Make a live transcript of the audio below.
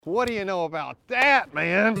What do you know about that,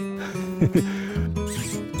 man?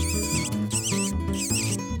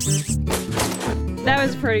 That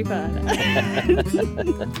was pretty fun.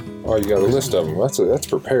 Oh, you got a list of them. That's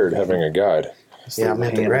prepared, having a guide. Yeah, I'm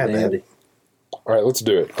going to grab that. All right, let's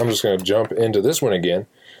do it. I'm just going to jump into this one again.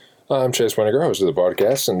 I'm Chase Winnegar, host of the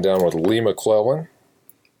podcast, and down with Lee McClellan.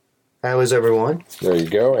 How is everyone? There you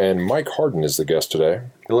go. And Mike Harden is the guest today.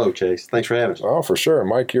 Hello, Chase. Thanks for having us. Oh, for sure.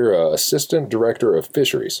 Mike, you're Assistant Director of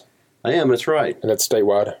Fisheries. I am, that's right. And that's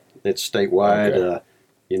statewide? It's statewide. Okay.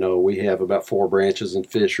 We have about 4 branches in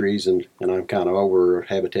fisheries, and I'm kind of over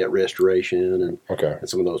habitat restoration and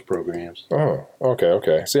some of those programs. Oh,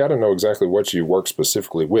 okay. See, I don't know exactly what you work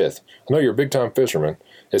specifically with. I know you're a big-time fisherman.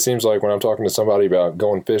 It seems like when I'm talking to somebody about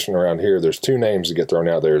going fishing around here, there's 2 names that get thrown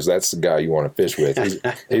out there. That's the guy you want to fish with.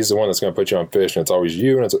 He's the one that's going to put you on fish, and it's always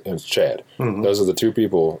you and it's Chad. Mm-hmm. Those are the 2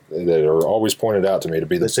 people that are always pointed out to me to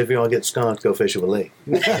be the... Let's see if you want to get skunked, go fishing with Lee.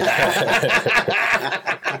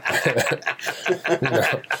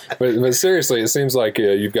 No, but seriously, it seems like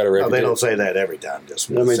you've got a reputation. No, they don't say that every time. That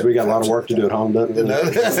means we got a lot of work to do at home, doesn't it?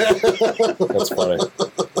 That's funny.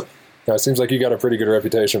 Now, it seems like you got a pretty good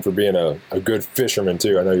reputation for being a good fisherman,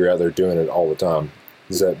 too. I know you're out there doing it all the time.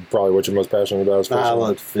 Is that probably what you're most passionate about? Is fishing? I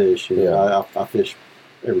love to fish. Yeah. I fish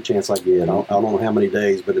every chance I get. I don't know how many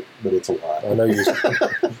days, but it's a lot. I know you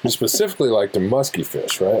specifically like to musky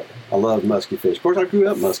fish, right? I love musky fish. Of course, I grew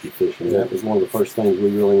up musky fishing. Yeah. That was one of the first things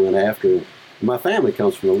we really went after. My family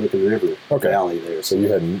comes from the Licking River Valley there. So you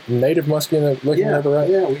had native muskie in the Licking River, right?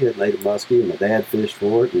 Yeah, we had native muskie, and my dad fished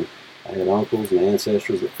for it, and I had uncles and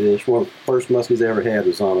ancestors that fished. One of the first muskies I ever had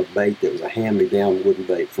was on a bait that was a hand-me-down wooden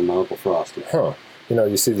bait from my Uncle Frosty. Huh.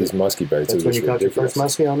 You see these muskie baits. That's when you caught your first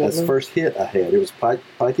muskie on that? That's the first hit I had. It was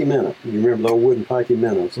pikey minnow. You remember the old wooden pikey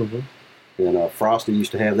minnows? Mm-hmm. And Frosty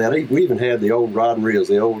used to have that. We even had the old rod and reels,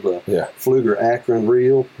 the old Pfluger Akron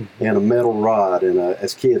reel, and a metal rod. And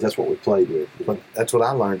as kids, that's what we played with. But that's what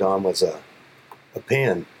I learned on was a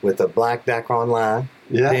pin with a black Dacron line.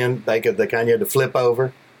 Yeah. Pin they kind you had to flip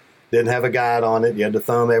over. Didn't have a guide on it. You had to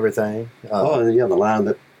thumb everything. The line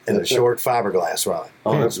that. And a short fiberglass rod.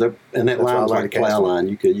 And that line was like a plow line.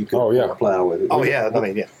 You could plow with it. Oh, yeah. I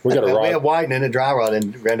mean, yeah. We got a rod. We had white and a dry rod,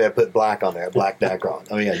 and Granddad put black on there, black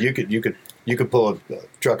Dacron. I mean, yeah, you could pull a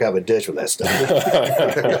truck out of a ditch with that stuff.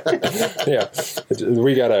 Yeah.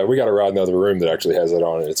 We got a rod in the other room that actually has that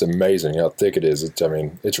on it. It's amazing how thick it is.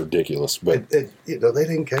 It's ridiculous. But they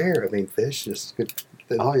didn't care. I mean, fish just could.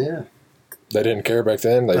 Oh, yeah. They didn't care back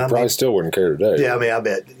then. They probably still wouldn't care today. Yeah, I mean, I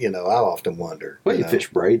bet, I often wonder. Well, you fish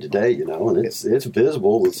braid today, and it's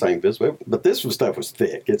visible, the same visible. But this stuff was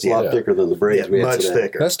thick. It's a lot thicker than the braids we had much today.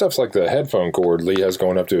 thicker. That stuff's like the headphone cord Lee has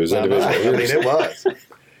going up to his individual ears. I mean, it was.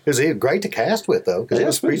 It was great to cast with, though, because it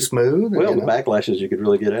was pretty smooth. Well, the backlashes you could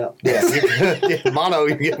really get out. Yeah, mono,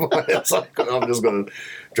 you get one. It's like, I'm just going to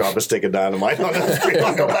drop a stick of dynamite on the screen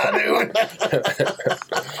like I'm doing.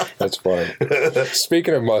 That's funny.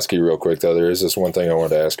 Speaking of muskie, real quick, though, there is this one thing I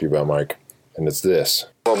wanted to ask you about, Mike, and it's this.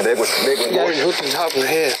 Well, big one. You got your hook on top of the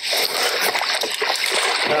head.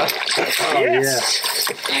 Yes,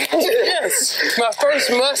 my first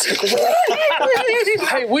muskie.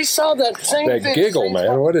 Hey, we saw that same that thing. Giggle,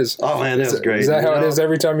 man. What is? Oh man, that was great. Is that how it is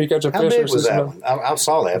every time you catch a fish? How big or was that one? I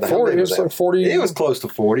saw that. 40. It was like 40. It was close to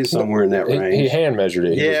 40, somewhere in that range. He hand measured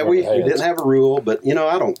it. Yeah, we didn't have a rule, but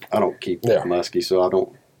I don't keep muskie, so I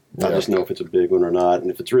don't. I just know if it's a big one or not,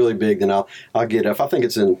 and if it's really big, then I'll get it. If I think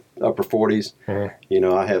it's in upper 40s,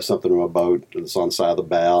 I have something in my boat that's on the side of the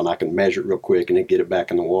bow, and I can measure it real quick and then get it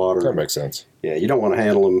back in the water. That makes sense. Yeah, you don't want to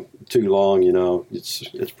handle them too long. It's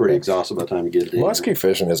pretty exhaustive by the time you get it in. Muskie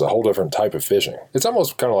fishing is a whole different type of fishing. It's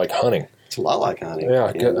almost kind of like hunting. It's a lot like hunting. Yeah,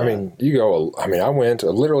 I went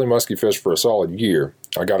literally muskie fish for a solid year.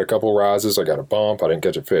 I got a couple rises, I got a bump, I didn't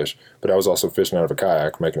catch a fish, but I was also fishing out of a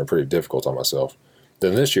kayak, making it pretty difficult on myself.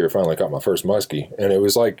 Then this year, I finally caught my first muskie, and it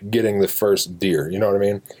was like getting the first deer. You know what I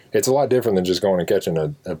mean? It's a lot different than just going and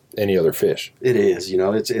catching any other fish. It is.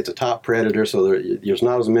 It's a top predator, so there's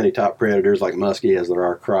not as many top predators like muskie as there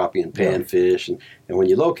are crappie and panfish. And when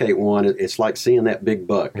you locate one, it's like seeing that big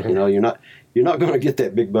buck. Mm-hmm. You're not going to get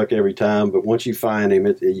that big buck every time, but once you find him,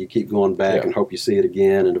 you keep going back and hope you see it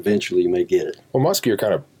again, and eventually you may get it. Well, muskie are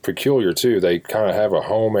kind of peculiar, too. They kind of have a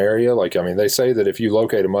home area. They say that if you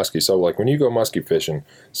locate a muskie, so like when you go muskie fishing,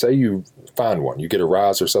 say you find one, you get a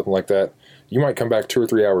rise or something like that, you might come back 2 or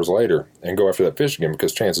 3 hours later and go after that fish again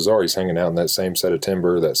because chances are he's hanging out in that same set of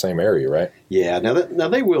timber, that same area, right? Yeah. Now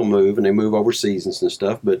they will move, and they move over seasons and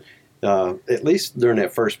stuff, but at least during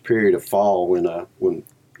that first period of fall when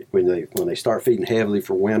they start feeding heavily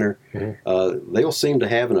for winter, they'll seem to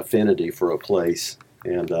have an affinity for a place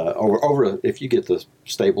And over if you get the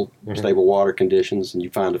stable water conditions and you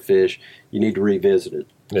find a fish, you need to revisit it.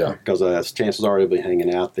 Yeah. Because chances are it'll be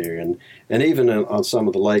hanging out there. And even on some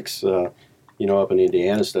of the lakes, up in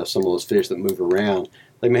Indiana stuff, some of those fish that move around,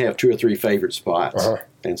 they may have 2 or 3 favorite spots.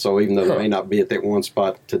 And so even though they may not be at that one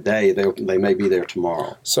spot today, they may be there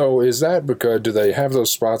tomorrow. So is that because, do they have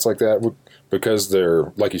those spots like that because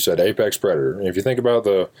they're, like you said, apex predator? And if you think about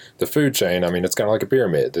the food chain, I mean, it's kind of like a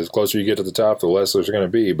pyramid. The closer you get to the top, the less there's going to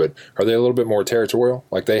be. But are they a little bit more territorial?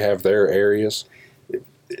 Like they have their areas?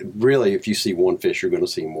 Really, if you see one fish, you're going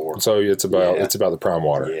to see more. So it's about the prime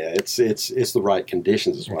water. Yeah, it's the right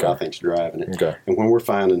conditions is what I think's driving it. Okay. And when we're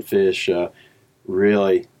finding fish,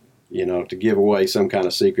 really, to give away some kind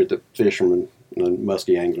of secret that fishermen and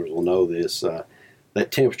muskie anglers will know this,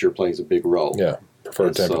 that temperature plays a big role. Yeah,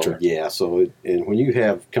 preferred temperature. And when you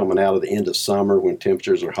have coming out of the end of summer when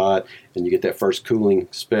temperatures are hot and you get that first cooling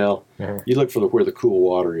spell, you look for where the cool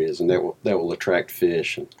water is, and that will attract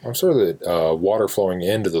fish. And I'm sure that water flowing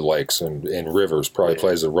into the lakes and rivers probably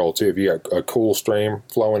plays a role too. If you got a cool stream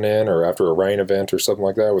flowing in, or after a rain event or something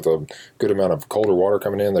like that, with a good amount of colder water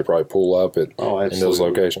coming in, they probably pull up in those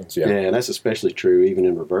locations. Yeah, and that's especially true even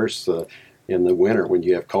in reverse. In the winter when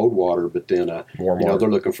you have cold water, but then they're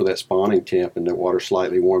looking for that spawning temp, and the water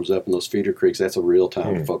slightly warms up in those feeder creeks. That's a real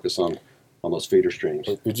time to focus on those feeder streams.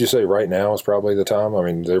 Would you say right now is probably the time? I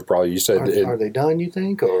mean, they're probably, you said... Are they done, you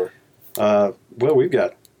think, or? Well, we've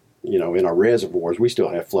got, in our reservoirs, we still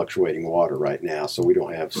have fluctuating water right now, so we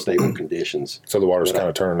don't have stable conditions. So the water's kind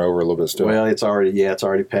of turning over a little bit still? Well, it's already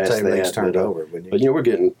past that. Turned over. But, we're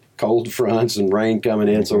getting cold fronts and rain coming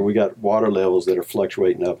in, so we got water levels that are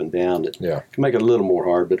fluctuating up and down that can make it a little more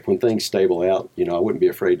hard. But when things stable out, I wouldn't be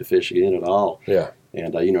afraid to fish again at all. Yeah.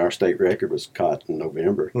 And, our state record was caught in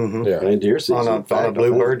November. Yeah. In deer season. On a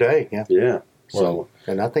bluebird day, yeah. Yeah. So,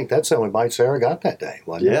 and I think that's the only bite Sarah got that day.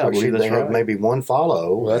 Yeah, I believe that's right. Had maybe one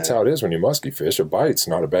follow. Well, that's how it is when you muskie fish. A bite's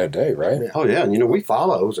not a bad day, right? Yeah. Oh, yeah. And, we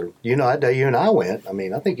follows. Or that day you and I went,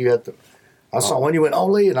 I think you had I saw one you went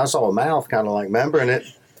only, and I saw a mouth kind of like, remember, and it...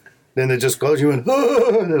 Then it just closed. You went,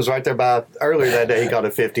 and it was right there by earlier that day. He caught a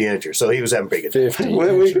 50-incher, so he was having pretty good. 50.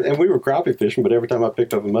 Well, we were crappie fishing, but every time I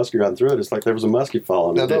picked up a muskie rod and threw it, it's like there was a muskie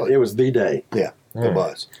falling. It was the day. Yeah, it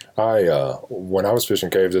was. When I was fishing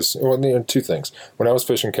cave, two things. When I was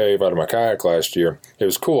fishing cave out of my kayak last year, it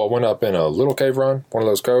was cool. I went up in a little cave run, one of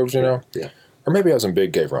those coves, Yeah. Or maybe I was in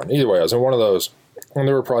big cave run. Either way, I was in one of those, and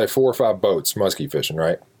there were probably 4 or 5 boats muskie fishing,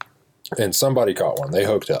 right? And somebody caught one. They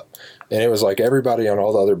hooked up. And it was like everybody on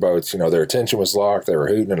all the other boats, their attention was locked. They were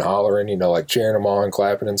hooting and hollering, like cheering them on,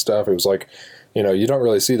 clapping and stuff. It was like, you don't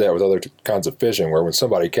really see that with other kinds of fishing, where when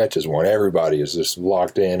somebody catches one, everybody is just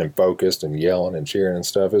locked in and focused and yelling and cheering and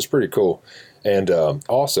stuff. It's pretty cool. And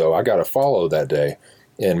also, I got a follow that day,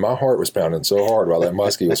 and my heart was pounding so hard while that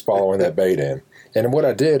muskie was following that bait in. And what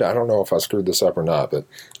I did, I don't know if I screwed this up or not, but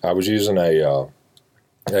I was using a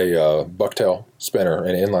bucktail spinner,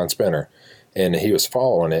 an inline spinner, and he was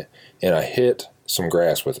following it, and I hit some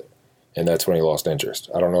grass with it, and that's when he lost interest.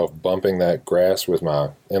 I don't know if bumping that grass with my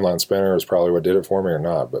inline spinner is probably what did it for me or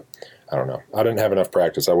not, but I don't know. I didn't have enough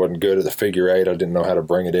practice. I wasn't good at the figure 8. I didn't know how to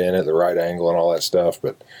bring it in at the right angle and all that stuff,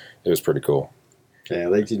 but it was pretty cool. Yeah,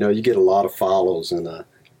 you get a lot of follows, and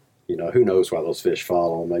who knows why those fish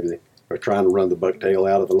follow. Maybe they're trying to run the bucktail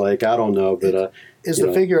out of the lake. I don't know, but is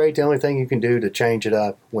the figure 8 the only thing you can do to change it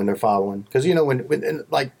up when they're following? Because when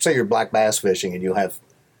like say you're black bass fishing and you'll have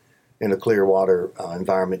in a clear water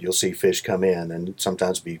environment, you'll see fish come in and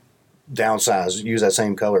sometimes be downsized, use that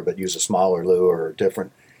same color but use a smaller lure or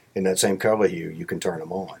different in that same color hue. You can turn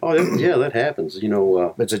them on. Oh yeah, that happens. Is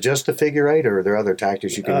it just the figure 8, or are there other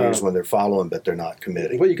tactics you can use when they're following but they're not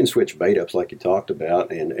committing? Well, you can switch bait ups like you talked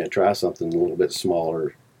about and try something a little bit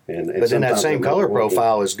smaller. But then that same color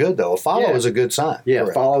profile is good, though. A follow is a good sign. Yeah,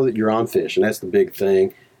 correct. Follow that you're on fish, and that's the big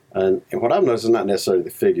thing. And what I've noticed is not necessarily the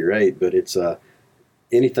figure 8, but it's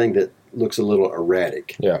anything that looks a little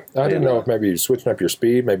erratic. Yeah, I didn't know if maybe switching up your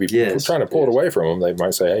speed, maybe trying to pull it away from them, they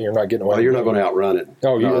might say, hey, you're not getting away. Well, you're not going to outrun it.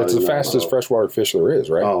 Oh, it's the fastest freshwater fish there is,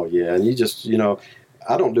 right? Oh, yeah, and you just,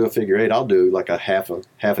 I don't do a figure 8. I'll do like a half a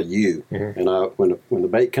U. Mm-hmm. And when the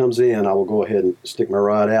bait comes in, I will go ahead and stick my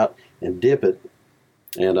rod out and dip it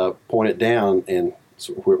and point it down, and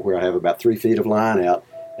where I have about 3 feet of line out,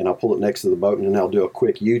 and I'll pull it next to the boat, and then I'll do a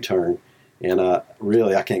quick U-turn. And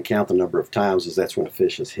really, I can't count the number of times as that's when a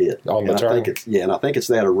fish is hit. On the turn? And I think it's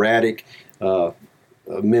that erratic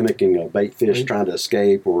mimicking a bait fish trying to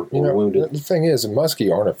escape or wounded. The thing is,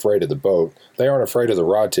 muskie aren't afraid of the boat. They aren't afraid of the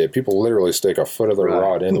rod tip. People literally stick a foot of their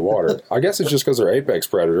rod in the water. I guess it's just because they're apex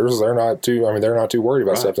predators. They're not too worried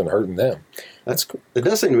about something hurting them. That's cool. It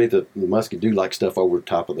does seem to me that the muskie do like stuff over the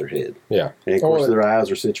top of their head. Yeah. And of course their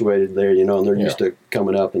eyes are situated there, and they're used to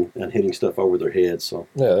coming up and hitting stuff over their heads. So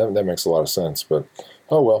yeah, that makes a lot of sense. But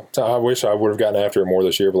oh well, I wish I would have gotten after it more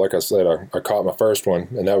this year. But like I said, I caught my first one,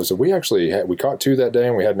 and that was we caught 2 that day,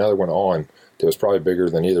 and we had another one on. It was probably bigger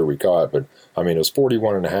than either we caught, but I mean, it was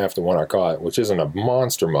 41.5 the one I caught, which isn't a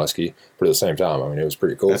monster muskie, but at the same time, I mean, it was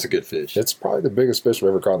pretty cool. That's a good fish. It's probably the biggest fish I've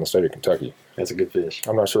ever caught in the state of Kentucky. That's a good fish.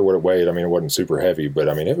 I'm not sure what it weighed. I mean, it wasn't super heavy, but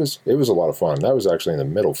I mean, it was a lot of fun. That was actually in the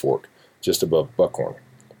Middle Fork, just above Buckhorn.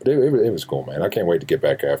 But it was cool, man. I can't wait to get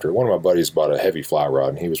back after it. One of my buddies bought a heavy fly rod,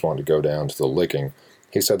 and he was wanting to go down to the Licking.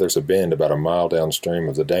 He said there's a bend about a mile downstream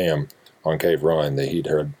of the dam on Cave Run that he'd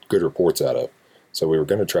heard good reports out of. So we were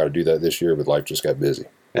going to try to do that this year, but life just got busy.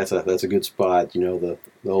 That's a good spot. The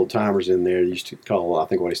old timers in there used to call, I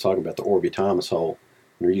think what he's talking about, the Orby Thomas hole.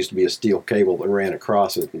 And there used to be a steel cable that ran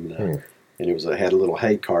across it, and it had a little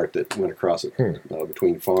hay cart that went across it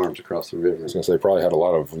between farms across the river. I was going to say, probably had a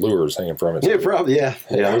lot of lures hanging from it. Yeah, probably, yeah.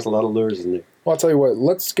 There's a lot of lures in there. Well, I'll tell you what,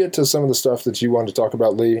 let's get to some of the stuff that you wanted to talk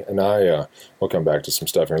about, Lee, and we'll come back to some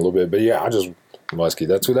stuff in a little bit. But yeah, muskie.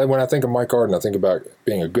 That's when I think of Mike Arden, I think about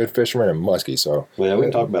being a good fisherman and muskie. So well, we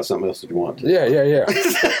can talk about something else if you want to. Yeah.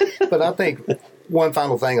 But I think one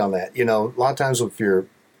final thing on that, a lot of times if you're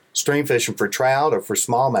stream fishing for trout or for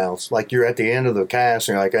smallmouths, like you're at the end of the cast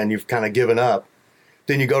and you've kind of given up,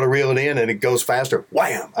 then you go to reel it in and it goes faster.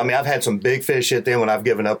 Wham! I mean, I've had some big fish hit then when I've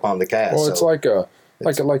given up on the cast. Well, it's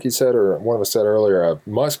like you said, or one of us said earlier,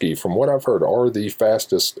 muskie, from what I've heard, are the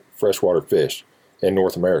fastest freshwater fish in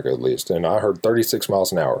North America, at least. And I heard 36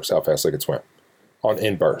 miles an hour is how fast they could swim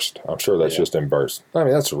in burst. I'm sure that's just in burst. I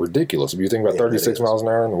mean, that's ridiculous. If you think about 36 miles an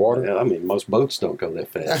hour in the water. Yeah, I mean, most boats don't go that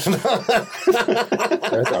fast.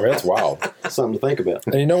 That's wild. Something to think about.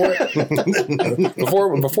 And you know what?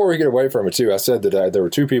 Before we get away from it, too, I said that there were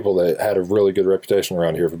 2 people that had a really good reputation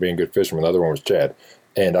around here for being good fishermen. The other one was Chad.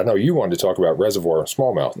 And I know you wanted to talk about Reservoir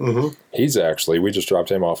Smallmouth. Mm-hmm. He's actually, we just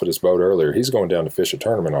dropped him off at his boat earlier. He's going down to fish a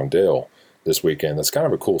tournament on Dale this weekend. That's kind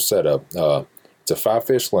of a cool setup. It's a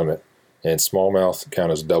 5-fish limit, and smallmouth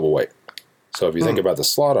count as double weight. So if you think about the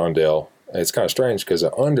slot on Dale, it's kind of strange because a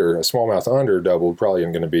smallmouth under double probably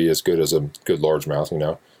isn't going to be as good as a good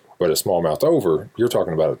largemouth, But a smallmouth over, you're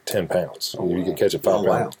talking about 10 pounds. You can catch a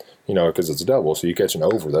 5-pound, because it's a double. So you catch an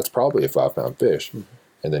over, that's probably a 5-pound fish. Mm-hmm.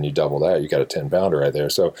 And then you double that, you got a 10-pounder right there.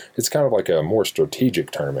 So it's kind of like a more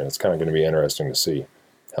strategic tournament. It's kind of going to be interesting to see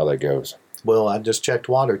how that goes. Well, I just checked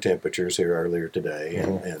water temperatures here earlier today,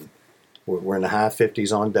 and we're in the high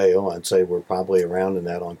 50s on Dale. I'd say we're probably around in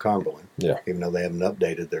that on Cumberland. Yeah. Even though they haven't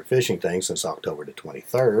updated their fishing thing since October the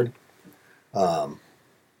 23rd.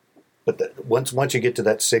 But once you get to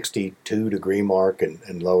that 62-degree mark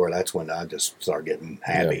and lower, that's when I just start getting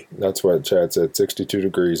happy. Yeah, that's what Chad said. 62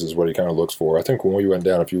 degrees is what he kind of looks for. I think when we went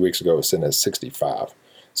down a few weeks ago, it was sitting at 65.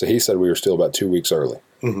 So he said we were still about 2 weeks early.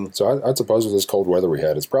 Mm-hmm. So I suppose with this cold weather we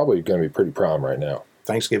had, it's probably going to be pretty prime right now.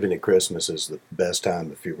 Thanksgiving and Christmas is the best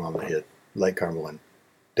time if you want to hit Lake Cumberland,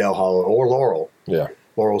 Dale Hollow, or Laurel. Yeah.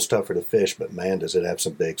 Laurel's tougher to fish, but man, does it have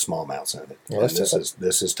some big smallmouths in it. Well,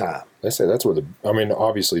 this is time. They say that's where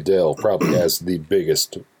obviously Dale probably has the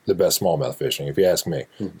best smallmouth fishing, if you ask me.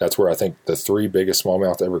 Mm-hmm. That's where I think the 3 biggest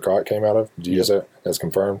smallmouth ever caught came out of. Do you use that? That's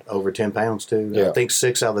confirmed? Over 10 pounds, too. Yeah. I think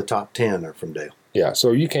 6 out of the top 10 are from Dale. Yeah,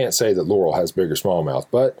 so you can't say that Laurel has bigger smallmouth,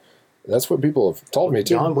 but that's what people have told me,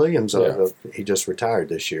 too. John Williams, he just retired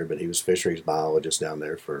this year, but he was fisheries biologist down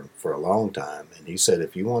there for a long time. And he said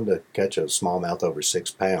if you wanted to catch a smallmouth over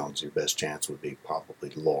 6 pounds, your best chance would be probably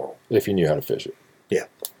Laurel. If you knew how to fish it. Yeah.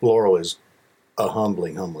 Laurel is a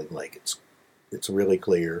humbling lake. It's really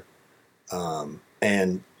clear.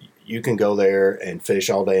 And you can go there and fish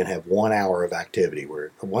all day and have 1 hour of activity.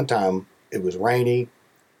 Where one time it was rainy.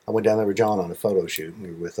 I went down there with John on a photo shoot. We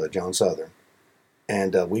were with John Southern.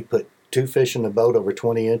 And we put 2 fish in the boat over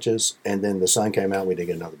 20 inches, and then the sun came out and we didn't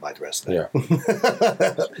get another bite the rest of the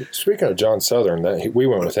day. Yeah. Speaking of John Southern, we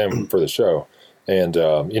went with him for the show. And,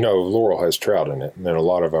 Laurel has trout in it. And then a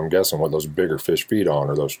lot of, I'm guessing, what those bigger fish feed on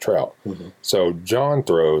are those trout. Mm-hmm. So John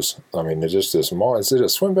throws, it's just this small, is it a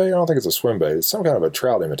swim bait? I don't think it's a swim bait. It's some kind of a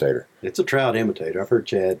trout imitator. It's a trout imitator. I've heard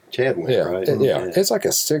Chad went, right? Yeah. It's like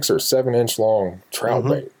a 6 or 7 inch long trout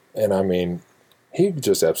bait. And he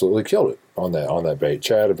just absolutely killed it on that bait.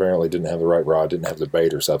 Chad apparently didn't have the right rod, didn't have the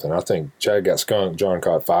bait or something. I think Chad got skunked. John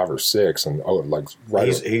caught 5 or 6, and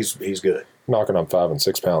He's good. knocking on 5 and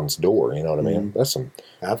 6 pounds door. You know what I mean? That's some.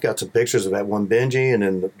 I've got some pictures of that one Benji and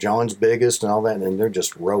then John's biggest and all that, and they're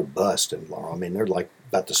just robust and long. I mean, they're like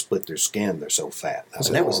about to split their skin. They're so fat.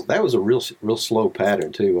 And that was a real slow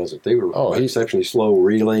pattern too, was it? They were exceptionally slow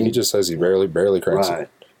reeling. He just says he barely cranks it.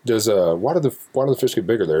 Does why do the fish get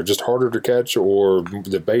bigger there? Just harder to catch, or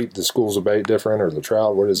the schools of bait different, or the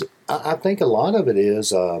trout? What is it? I think a lot of it is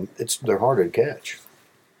they're harder to catch.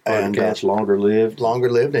 And catch, longer lived,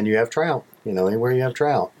 and you have trout. You know, anywhere you have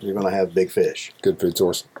trout, you're going to have big fish. Good food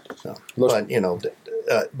source. So, but you know,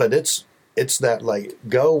 but it's that like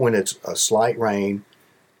go when it's a slight rain,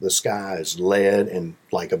 the sky is lead and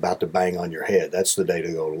like about to bang on your head. That's the day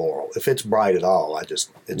to go to Laurel. If it's bright at all, it's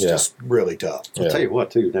just really tough. I'll tell you what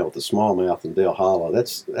too. Now with the smallmouth and Dale Hollow,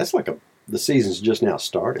 that's like the season's just now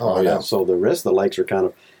started. Oh yeah. So the rest of the lakes are kind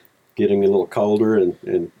of getting a little colder,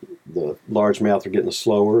 and the largemouth are getting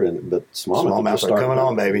slower, but smallmouth are coming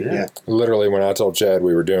on, baby. Yeah. Literally, when I told Chad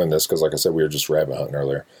we were doing this, because like I said, we were just rabbit hunting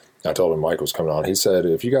earlier. I told him Mike was coming on. He said,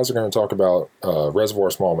 if you guys are going to talk about reservoir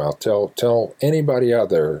smallmouth, tell anybody out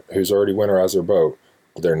there who's already winterized their boat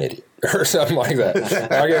that they're an idiot or something like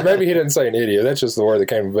that. Maybe he didn't say an idiot. That's just the word that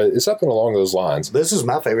came, but it's something along those lines. This is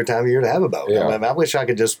my favorite time of year to have a boat. Yeah. I wish I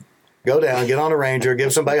could just go down, get on a Ranger,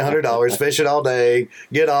 give somebody $100, fish it all day,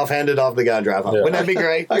 get off, hand it off to the guy, and drive home. Yeah. Wouldn't that be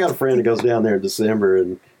great? I got a friend that goes down there in December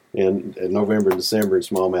and November and December and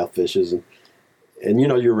smallmouth fishes, and you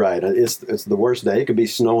know, you're right. It's the worst day. It could be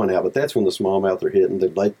snowing out, but that's when the smallmouth are hitting. The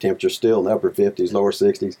lake temperature's still in the upper 50s, lower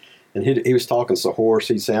 60s. And he was talking so hoarse,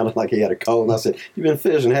 he sounded like he had a cold. And I said, "You've been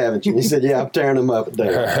fishing, haven't you?" And he said, "Yeah, I'm tearing them up at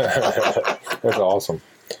day." That's awesome.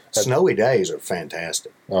 Snowy days are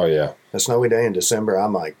fantastic. Oh, yeah. A snowy day in December,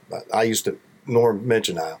 Norm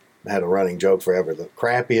mentioned I had a running joke forever. The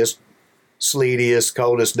crappiest, sleetiest,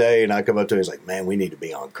 coldest day, and I come up to him, he's like, "Man, we need to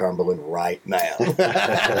be on Cumberland right now."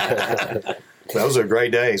 Those are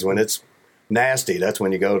great days. When it's nasty, that's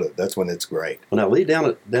when it's great. When I lead down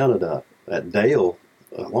at Dale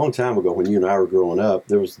a long time ago, when you and I were growing up,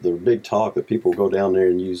 there was the big talk that people go down there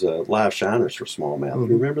and use live shiners for smallmouth.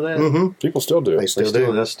 Mm-hmm. You remember that? Mm-hmm. People still do. They still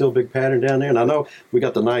do. That's still a big pattern down there. And I know we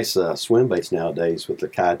got the nice swim baits nowadays with the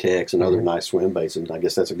Kitex and other nice swim baits, and I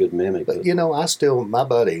guess that's a good mimic. But you know, my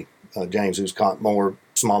buddy James, who's caught more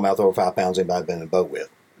smallmouth over 5 pounds than I've been in a boat with,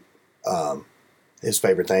 his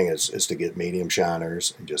favorite thing is to get medium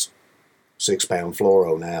shiners and just 6-pound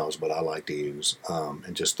fluoro now is what I like to use,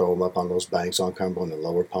 and just throw them up on those banks on Cumberland, the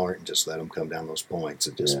lower part, and just let them come down those points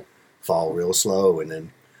and just fall real slow. And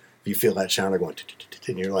then if you feel that shiner going,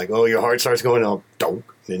 and you're like, oh, your heart starts going on, donk,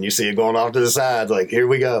 and you see it going off to the side, like, here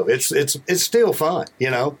we go. It's still fun,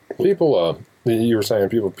 you know. People, you were saying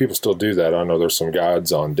people still do that. I know there's some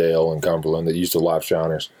guides on Dale and Cumberland that use the live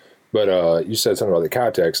shiners. But you said something about the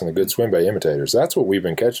Kitex and the good swim bait imitators. That's what we've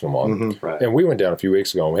been catching them on. Mm-hmm. Right. And we went down a few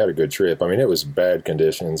weeks ago and we had a good trip. I mean, it was bad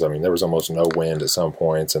conditions. I mean, there was almost no wind at some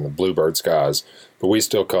points and the bluebird skies. But we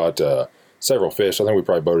still caught several fish. I think we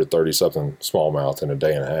probably boated 30-something smallmouth in a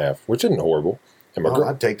day and a half, which isn't horrible. And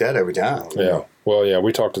I'd take that every time. Yeah. Well, yeah,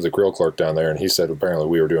 we talked to the grill clerk down there, and he said apparently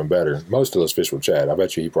we were doing better. Most of those fish were Chad. I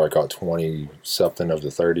bet you he probably caught 20-something of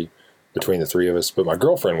the 30 between the three of us. But my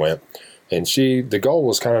girlfriend went. And the goal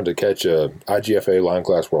was kind of to catch a IGFA line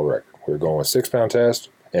class world record. We were going with 6-pound test,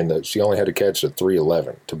 and she only had to catch a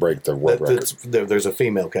 311 to break the world record. There's a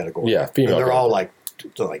female category. Yeah, female. And they're all like,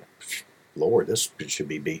 Lord, this should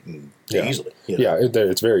be beaten easily. You know? Yeah,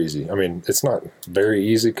 it's very easy. I mean, it's not very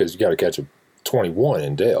easy because you got to catch a 21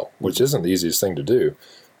 in Dale, which isn't the easiest thing to do.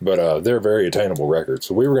 But they're very attainable records.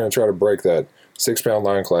 So we were going to try to break that 6-pound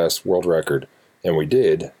line class world record. And we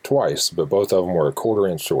did twice, but both of them were a 1/4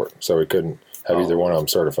 inch short. So we couldn't have either one of them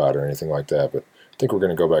certified or anything like that. But I think we're going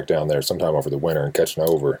to go back down there sometime over the winter and catch an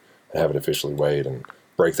over and have it officially weighed and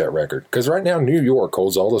break that record. Because right now, New York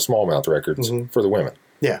holds all the smallmouth records for the women.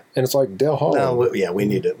 Yeah. And it's like Dale Hollow. We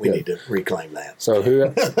need to reclaim that. So we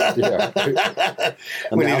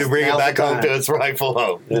need to bring it back home to its rightful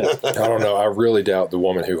home. Yeah. I don't know. I really doubt the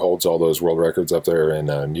woman who holds all those world records up there in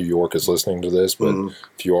New York is listening to this. But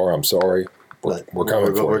if you are, I'm sorry. We're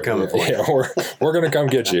coming for you. Yeah, we're going to come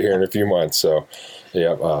get you here in a few months. So,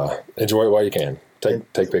 enjoy it while you can.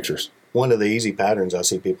 Take pictures. One of the easy patterns I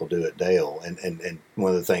see people do at Dale, and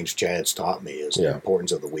one of the things Chad's taught me is the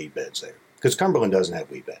importance of the weed beds there. Because Cumberland doesn't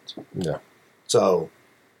have weed beds. Yeah. So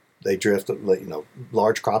they drift,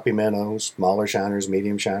 large crappie minnows, smaller shiners,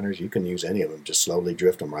 medium shiners. You can use any of them. Just slowly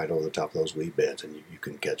drift them right over the top of those weed beds, and you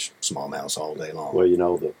can catch smallmouths all day long. Well,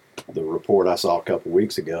 the report I saw a couple of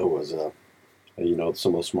weeks ago was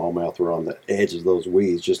Some of those smallmouth were on the edges of those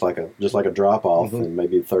weeds, just like a drop off, and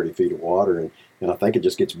maybe 30 feet of water, and I think it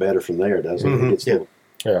just gets better from there, doesn't it? It gets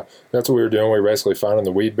Yeah, that's what we were doing. We were basically finding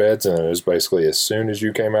the weed beds, and it was basically as soon as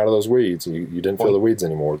you came out of those weeds, you didn't feel the weeds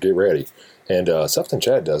anymore. Get ready. And something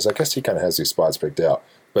Chad does, I guess he kind of has these spots picked out.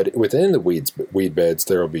 But within the weed beds,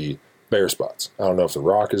 there will be bare spots. I don't know if the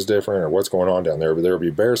rock is different or what's going on down there, but there will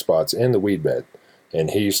be bare spots in the weed bed.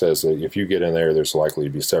 And he says that if you get in there, there's likely to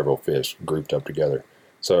be several fish grouped up together.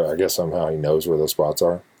 So I guess somehow he knows where those spots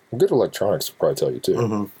are. Good electronics will probably tell you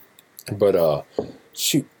too. But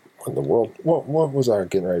shoot. What in the world? What was I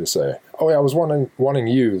getting ready to say? Oh, yeah, I was wanting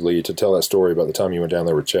you, Lee, to tell that story about the time you went down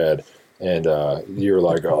there with Chad, and you were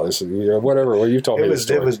like, "Oh, this is whatever." Well, you told me this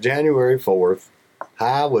story. It was January 4th.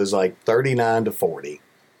 High was like 39 to 40.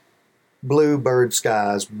 Bluebird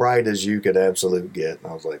skies, bright as you could absolutely get.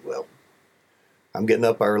 And I was like, "Well, I'm getting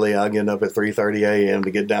up early. I'm getting up at 3:30 a.m.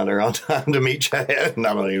 to get down there on time to meet Chad, and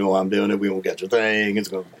I don't even know why I'm doing it. We won't get your thing." As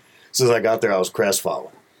soon as I got there, I was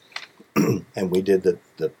crestfallen. And we did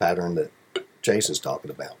the pattern that Chase is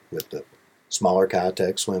talking about with the smaller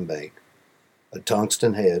Kitech swim bait, a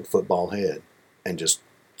tungsten head, football head, and just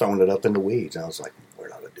throwing it up in the weeds. And I was like, we're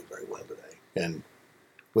not going to do very well today. And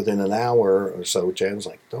within an hour or so, Chad was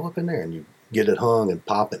like, throw up in there. And you get it hung and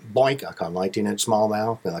pop it. Boink, I caught an 18-inch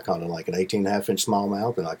smallmouth, and I caught like an 18.5-inch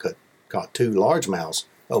smallmouth, and I caught 2 largemouths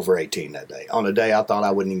over 18 that day. On a day I thought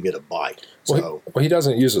I wouldn't even get a bite. Well, he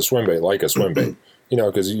doesn't use a swim bait like a swim bait.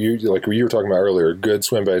 Because like you were talking about earlier, good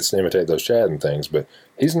swim baits to imitate those shad and things, but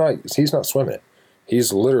he's not swimming it.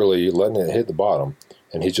 He's literally letting it hit the bottom,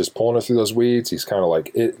 and he's just pulling it through those weeds. He's kind of like,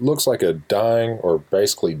 it looks like a dying or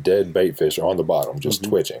basically dead bait fish on the bottom, just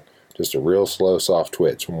twitching. Just a real slow, soft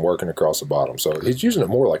twitch from working across the bottom. So he's using it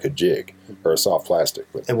more like a jig or a soft plastic.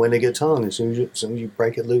 And when it gets hung, as soon as you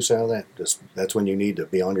break it loose out of that, that's when you need to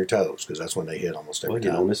be on your toes, because that's when they hit almost every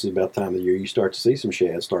time. This is about the time of the year you start to see some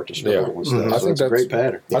shad start to struggle and stuff. I think that's a great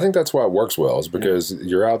pattern. I think that's why it works well, is because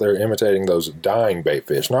you're out there imitating those dying bait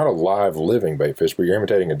fish, not a live, living bait fish, but you're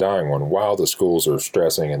imitating a dying one while the schools are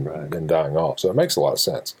stressing and dying off. So it makes a lot of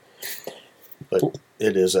sense. But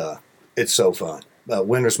it's so fun.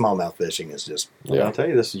 Winter smallmouth fishing is just. Well, I'll tell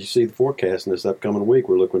you this: you see the forecast in this upcoming week.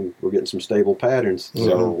 We're getting some stable patterns.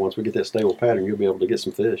 So once we get that stable pattern, you'll be able to get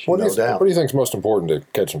some fish. What do you think is most important to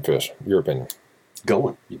catching fish? Your opinion?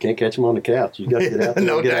 Going. You can't catch them on the couch. You got to get out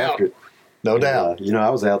there and get after it. No doubt. I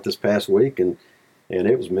was out this past week and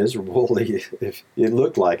it was miserable. It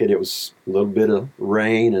looked like it. It was a little bit of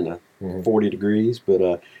rain and 40 degrees,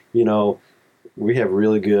 but we have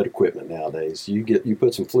really good equipment nowadays. You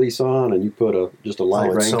put some fleece on and you put just a light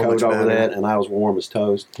raincoat over that, and I was warm as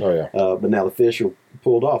toast. Oh yeah. But now the fish are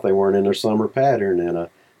pulled off. They weren't in their summer pattern, and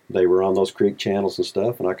they were on those creek channels and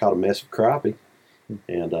stuff. And I caught a mess of crappie,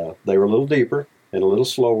 and they were a little deeper and a little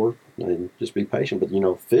slower. And just be patient.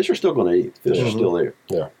 But fish are still going to eat. Fish are still there.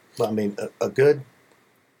 Yeah. Well, I mean, a good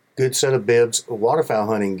set of bibs, waterfowl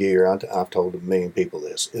hunting gear. I've told a million people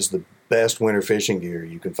this is the best winter fishing gear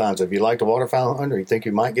you can find. So if you like to waterfowl hunt or you think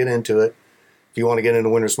you might get into it, if you want to get into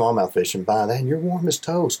winter smallmouth fishing, buy that and you're warm as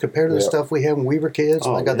toast compared to the stuff we had when we were kids.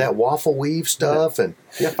 I got that waffle weave stuff and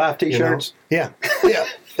 5 t-shirts. Yeah.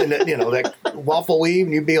 And that waffle weave,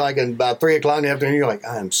 and you'd be like at about 3 o'clock in the afternoon, you're like,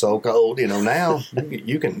 I'm so cold. Now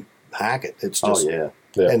you can hack it. It's just Yeah.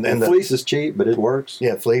 And the fleece is cheap, but it works.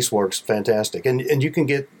 Yeah, fleece works fantastic. And you can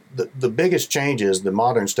get the biggest change is the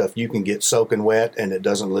modern stuff you can get soaking wet and it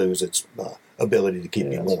doesn't lose its ability to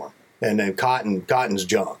keep you warm. And then cotton's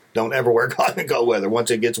junk. Don't ever wear cotton in cold weather.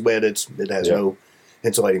 Once it gets wet, it has no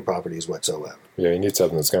insulating properties whatsoever. Yeah, you need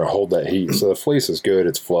something that's going to hold that heat. So the fleece is good.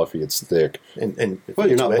 It's fluffy. It's thick. And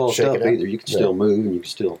you're not pulsed up either. You can still move and you can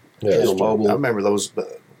still mobile. I remember those.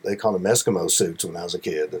 They called them Eskimo suits when I was a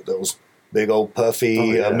kid. Those big old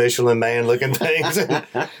puffy Michelin man looking things.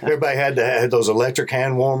 Everybody had to have those electric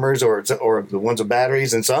hand warmers or the ones with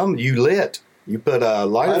batteries, and some you lit. You put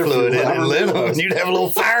lighter fluid in and lit them, and you'd have a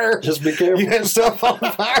little fire. Just be careful. You had stuff on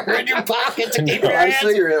fire in your pocket to keep your hands.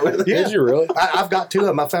 Cigarette with it. Yeah. Did you really? I've got 2 of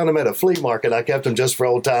them. I found them at a flea market. I kept them just for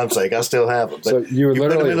old time's sake. I still have them. But so you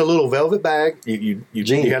put them in a little velvet bag. You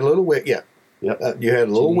had a little wick. Yeah. Yep. You had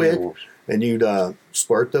a little wick, and you'd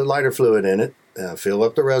squirt the lighter fluid in it. Fill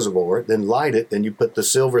up the reservoir, then light it, then you put the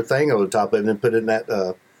silver thing over the top of it, and then put it in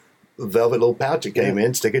that velvet little pouch it came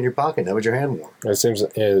in, stick it in your pocket. That was your hand warmer. It seems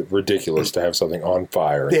ridiculous to have something on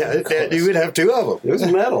fire. Yeah, you would have 2 of them. It was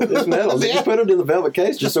metal. It's metal. You put it in the velvet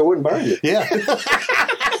case just so it wouldn't burn you. Yeah.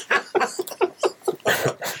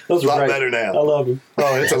 Those a are lot great. better now. I love them.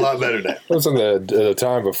 Oh, it's a lot better now. It was in the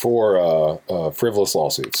time before frivolous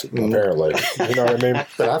lawsuits, apparently. You know what I mean?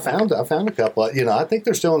 But I found a couple. I think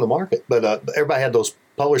they're still in the market. But everybody had those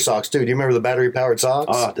polar socks too. Do you remember the battery powered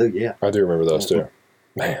socks? Oh, dude, yeah. I do remember those too.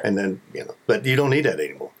 Man. And then but you don't need that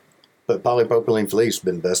anymore. But polypropylene fleece has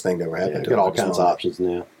been the best thing that ever happened Yeah, to got all them. kinds of options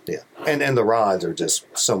now. Yeah, and the rods are just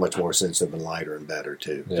so much more sensitive and lighter and better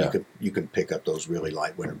too. Yeah. You can pick up those really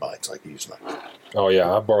light winter bites like you used to. Oh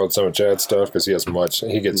yeah, I borrowed some of Chad's stuff because he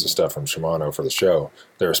gets the stuff from Shimano for the show.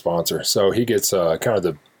 They're a sponsor, so he gets kind of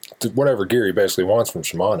the whatever gear he basically wants from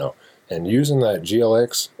Shimano. And using that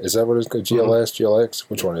GLX, is that what it's called? GLX?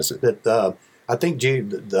 Which one is it? That I think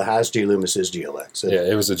the highest G Loomis is GLX. Yeah,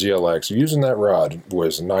 it was a GLX. Using that rod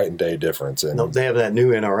was night and day difference. And No, they have that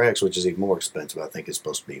new NRX, which is even more expensive. I think it's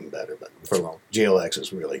supposed to be even better, but for long, GLX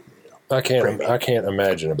is really. I can't premium.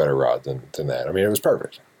 imagine a better rod than that. I mean, it was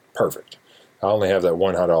perfect. I only have that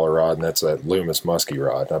 $100 rod, and that's that Loomis Muskie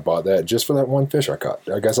rod. And I bought that just for that one fish I caught.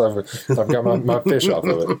 I guess I've got my fish off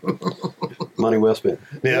of it. Money well spent.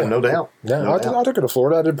 Yeah, no doubt. Yeah, No I doubt. took it to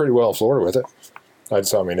Florida. I did pretty well in Florida with it.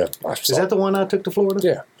 Is that the one I took to Florida?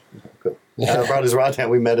 Yeah. Cool. I brought his rod down.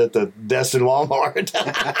 We met at the Destin Walmart.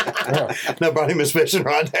 And I brought him his fishing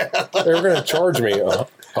rod down. They were going to charge me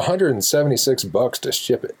 $176 to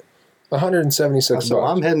ship it. $176. So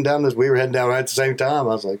I'm heading down this. We were heading down right at the same time.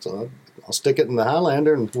 I was like, so I'll stick it in the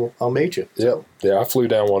Highlander and I'll meet you. Yep. Yeah, I flew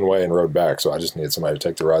down one way and rode back, so I just needed somebody to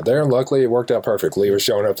take the ride there. And luckily, it worked out perfectly. He was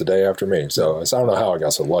showing up the day after me, so I don't know how I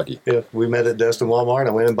got so lucky. Yeah, we met at Destin Walmart.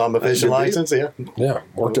 I went and bought my fishing license. Yeah, Yeah,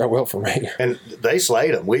 worked out well for me. and they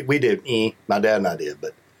slayed them. We did. My dad and I did,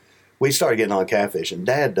 but we started getting on catfish, and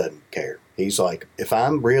Dad doesn't care. He's like, if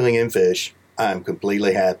I'm reeling in fish, I'm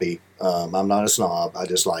completely happy. I'm not a snob. I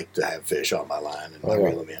just like to have fish on my line and I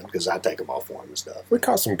reel them in because I take them off for him and stuff. We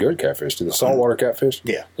caught some good catfish, too. The saltwater catfish.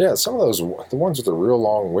 Yeah. Yeah, some of those, the ones with the real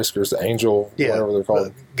long whiskers, the angel, whatever they're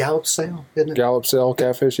called. Gallop sail, isn't it? Gallop sail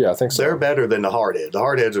catfish. Yeah, I think so. They're better than the hardheads. The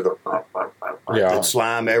hardheads are the Yeah.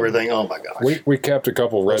 slime, everything. Oh my gosh. We kept a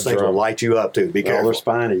couple red Those things will drum. light you up too. Be Oh, they're careful.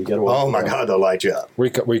 spiny. You got to watch Oh my them. God, they'll light you up. We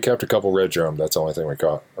kept a couple red drum. That's the only thing we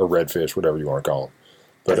caught. Or redfish, whatever you want to call them.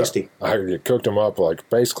 But Tasty. I cooked them up like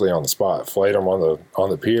basically on the spot. Flayed them on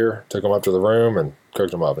the pier, took them up to the room, and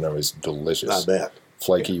cooked them up, and it was delicious. I bet.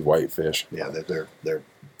 Flaky white fish. Yeah, they're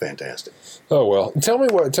fantastic. Oh well, tell me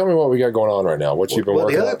what we got going on right now. What you've been Well,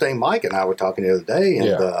 working the other on? thing, Mike and I were talking the other day,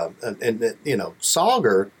 and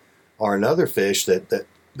sauger are another fish that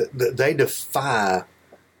they defy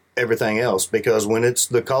everything else because when it's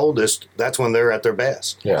the coldest, that's when they're at their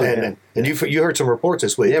best. Yeah. And you heard some reports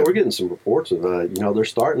this week. Yeah, we're getting some reports of they're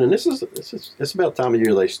starting, and it's about the time of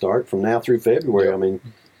year they start from now through February. Yeah. I mean,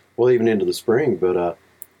 well, even into the spring, but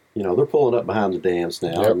they're pulling up behind the dams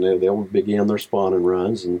now, Yep. and they'll begin their spawning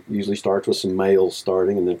runs, and usually starts with some males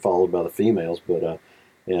starting, and then followed by the females.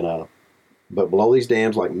 But below these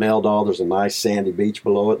dams, like Meldal, there's a nice sandy beach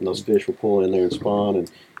below it, and those fish will pull in there and spawn,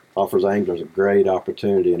 and offers anglers a great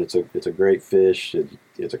opportunity, and it's a great fish.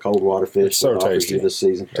 It's a cold water fish. It's so that offers tasty. you this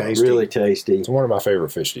season. Tasty. Really tasty. It's one of my favorite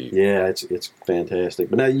fish to eat. Yeah, it's fantastic.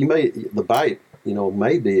 But now the bite,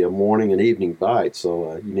 may be a morning and evening bite,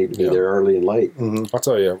 so you need to be Yeah. there early and late. I'll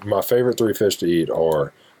tell you, my favorite three fish to eat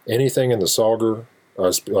are anything in the sauger.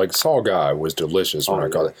 Like saw guy was delicious when Oh, I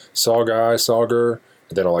caught yeah. it. Saw guy, sauger,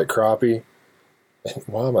 and then I like crappie.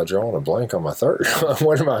 Why am I drawing a blank on my third?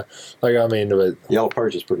 What am I like? I mean, but Yellow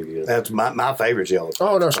perch is pretty good. That's my favorite yellow.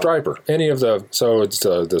 oh no, striper. Any of the it's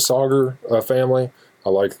the sauger family. I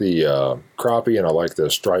like the crappie and I like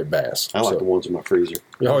the striped bass. I like the ones in my freezer.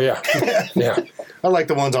 Oh yeah, yeah. I like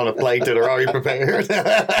the ones on a plate that are already prepared.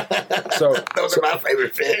 So Those are my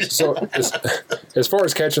favorite fish. So as far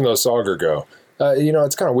as catching those sauger go,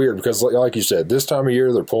 it's kind of weird because, like you said, this time of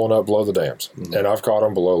year they're pulling up below the dams, and I've caught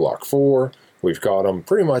them below Lock 4. We've caught them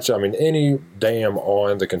pretty much. I mean, any dam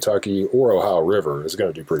on the Kentucky or Ohio River is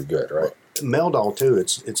going to do pretty good, right? Meldal too.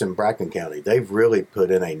 It's in Bracken County. They've really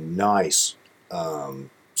put in a nice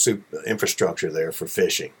infrastructure there for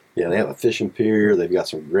fishing. Yeah, they have a fishing pier. They've got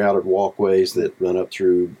some grouted walkways that run up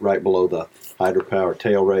through right below the hydropower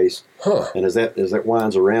tail race. Huh. And as that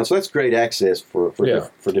winds around, so that's great access for Yeah.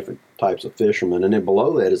 for different types of fishermen. And then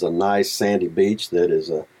below that is a nice sandy beach that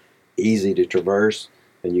is easy to traverse,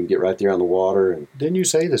 and you can get right there on the water. And Didn't you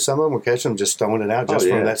say that some of them were catching them just throwing it out just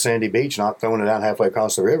yeah. from that sandy beach, not throwing it out halfway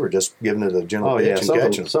across the river, just giving it a gentle oh pitch yeah, and some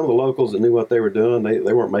catching of the locals that knew what they were doing,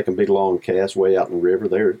 they weren't making big long casts way out in the river.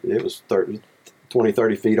 It was 20,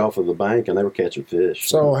 30 feet off of the bank, and they were catching fish.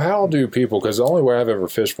 So how do people? Because the only way I've ever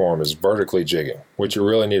fished for them is vertically jigging, which you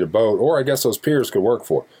really need a boat, or I guess those piers could work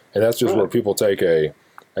for. And that's just Right. where people take a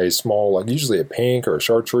a small, like usually a pink or a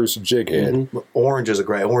chartreuse jig head. Orange is a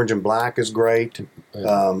great. Orange and black is great.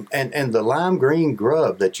 And the lime green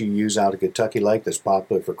grub that you use out of Kentucky Lake that's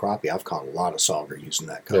popular for crappie. I've caught a lot of sauger using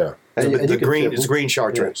that color. Yeah. And The you can green tip it's them. green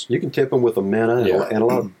chartreuse. You can tip them with a minnow, Yeah. and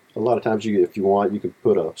a lot of times if you want, you can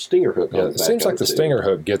put a stinger hook on Yeah, the it back seems of like the too. stinger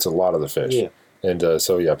hook gets a lot of the fish. Yeah. And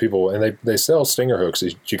so, yeah, people, and they sell stinger hooks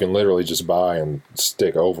that you can literally just buy and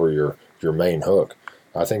stick over your main hook.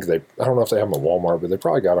 I think I don't know if they have them at Walmart, but they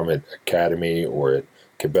probably got them at Academy or at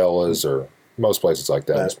Cabela's or most places like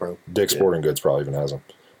that. Bass Pro. Dick's Sporting Goods probably even has them.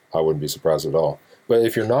 I wouldn't be surprised at all. But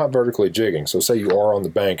if you're not vertically jigging, so say you are on the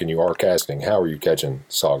bank and you are casting, how are you catching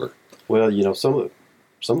sauger? Well, some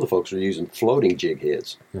of the folks are using floating jig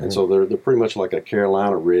heads, Mm-hmm. and so they're pretty much like a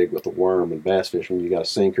Carolina rig with a worm and bass fishing. You got a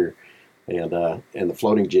sinker, and the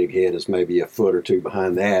floating jig head is maybe a foot or two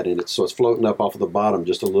behind that, and it's floating up off of the bottom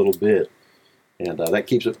just a little bit, and that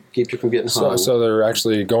keeps you from getting hung. So they're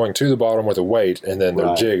actually going to the bottom with a weight, and then their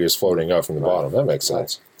Right. jig is floating up from the bottom. That makes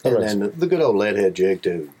sense. That And makes- then the good old lead head jig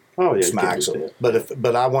too. Oh yeah, Smacks you them. can do that.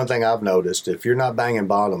 But one thing I've noticed, if you're not banging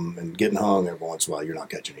bottom and getting hung every once in a while, you're not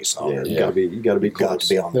catching any Yeah, sauger. you gotta be You've got close.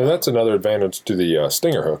 to be on. Now, that's another advantage to the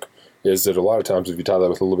stinger hook, is that a lot of times if you tie that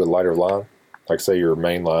with a little bit lighter line, like say your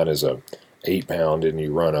main line is a 8-pound and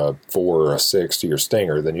you run a 4 or a 6 to your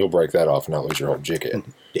stinger, then you'll break that off and not lose your whole jig head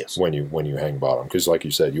Yes. when you hang bottom. Because like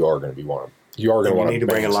you said, you are going to want You to need to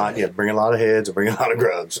bring a lot. Yeah, bring a lot of heads and bring a lot of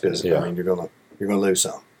grubs because Yeah. I mean you're gonna lose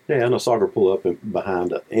some. Yeah, and a sauger pull up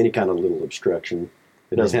behind any kind of little obstruction.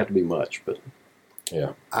 It doesn't have to be much, but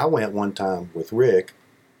Yeah. I went one time with Rick,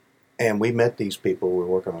 and we met these people. We were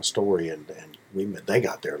working on a story, and they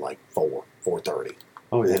got there like 4:30.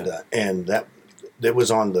 oh yeah, And that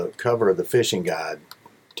was on the cover of the fishing guide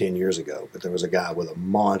 10 years ago. But there was a guy with a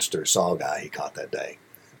monster saw guy he caught that day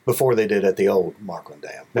before they did at the old Markland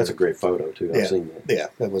Dam. that's a great photo too. I've seen that. Yeah,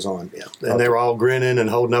 that was on. Yeah, and they were all grinning and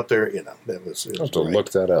holding up their. That was. It I'll was have to great.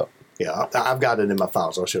 look that up. Yeah, I've got it in my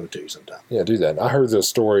files. I'll show it to you sometime. Yeah, do that. I heard the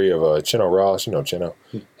story of Chino Ross. You know Chino.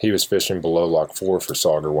 He was fishing below Lock 4 for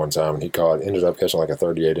sauger one time, and he ended up catching like a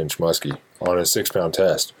 38-inch muskie on a 6-pound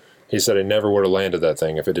test. He said he never would have landed that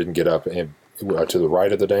thing if it didn't get up to the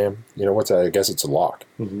right of the dam. You know, what's that? I guess it's a lock.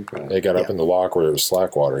 Right. It got up in the lock where it was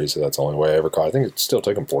slack water. He said that's the only way I ever caught. I think it still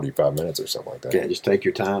took him 45 minutes or something like that. Yeah, just take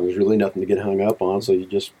your time. There's really nothing to get hung up on, so you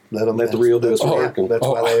just Let them let the reel do its work. And, That's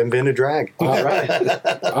why they invented drag. all right.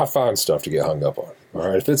 I find stuff to get hung up on. All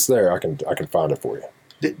right, if it's there, I can find it for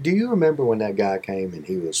you. Do you remember when that guy came and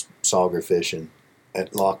he was sauger fishing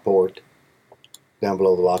at Lockport, down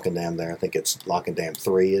below the Locking Dam there? I think it's Locking Dam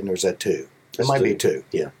 3, and there's that 2. It It's might be 2.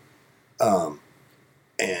 2. Yeah.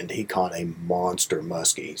 And he caught a monster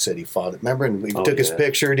muskie. He said he fought it. Remember, and we Oh, took his yeah.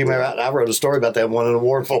 picture. Do you remember? I wrote a story about that, won an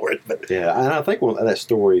award for it. But Yeah, and I think that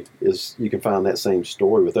story is you can find that same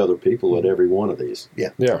story with other people at every one of these. Yeah.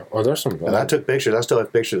 Oh, there's some. and I took pictures. I still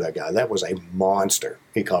have pictures of that guy. That was a monster.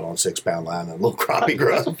 He caught on 6-pound line and a little crappie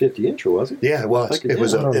That's a grub. 50-incher, was it? Yeah, it was. I think It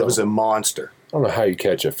was I don't know. a monster. I don't know how you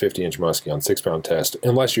catch a 50-inch muskie on 6-pound test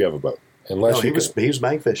unless you have a boat. Unless No, you he was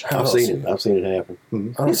bank fishing. I I've don't seen it. I've seen it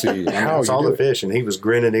happen. I don't see how I you saw do the it. fish, and he was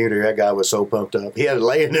grinning eater. That guy was so pumped up. He had it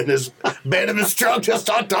laying in his bed of his truck,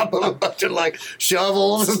 just on top of a bunch of like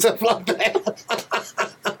shovels and stuff like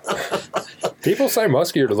that. People say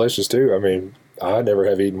muskie are delicious too. I mean, I never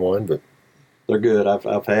have eaten one, but They're good. I've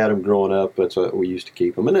had them growing up. That's what we used to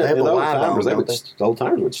keep them. And They have the a old live on timers, them, the old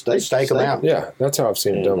timers would Stake 'em out. yeah, that's how I've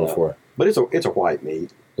seen it done And, before. But it's a white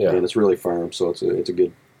meat, Yeah. and it's really firm, so it's a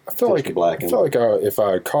good. I feel fish like to blacken. if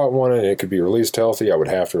I caught one and it could be released healthy, I would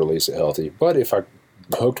have to release it healthy. But if I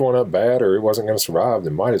hooked one up bad or it wasn't going to survive,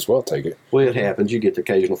 then might as well take it. Well, it happens. You get the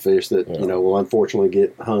occasional fish that Yeah. will unfortunately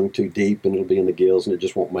get hung too deep, and it'll be in the gills, and it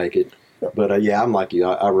just won't make it. Yeah. But yeah, I'm like you.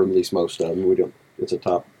 I release most of them. We don't. It's a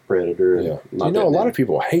top predator. And Yeah, not you know, that a lot many. of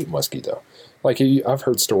people hate muskie though. Like I've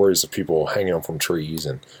heard stories of people hanging them from trees,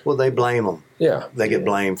 and Well, they blame them. yeah, They get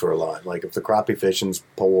blamed for a lot. Like if the crappie fishing's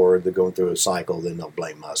poor, they're going through a cycle, then they'll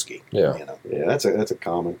blame muskie. Yeah. You know, Yeah, that's a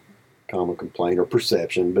common complaint or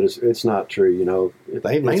perception, but it's not true. they It's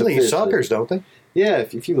a mainly fish eat suckers, don't they? Yeah,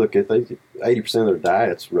 if you look at 80% of their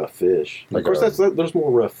diet's rough fish. Like Of course, a- there's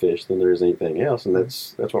more rough fish than there is anything else, and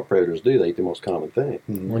that's what predators do. They eat the most common thing.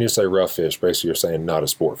 when you say rough fish, basically you're saying not a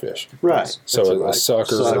sport fish. Right. So That's a right.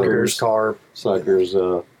 sucker, Suckers, carp, suckers,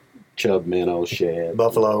 chub minnows, shad.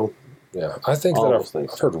 buffalo. yeah, I think All that those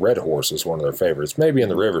things. I've heard red horse is one of their favorites, maybe in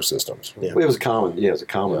the river systems. Yeah. Well, it was common. Yeah, it was a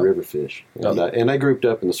common Yeah. river fish, and, Yeah. and they grouped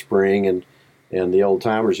up in the spring, and the old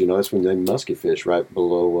timers, that's when they musky fish right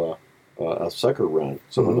below a sucker run.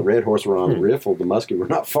 So when the red horse were on the riffle, the muskie were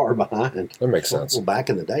not far behind. That makes sense. Well, back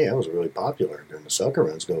in the day, that was really popular. During the sucker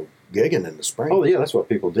runs, go gigging in the spring. Oh yeah, that's what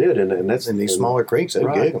people did, and that's In these smaller creeks, they'd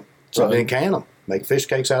Right. gig them. So Right. then can them. Make fish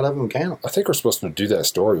cakes out of them and can them. I think we're supposed to do that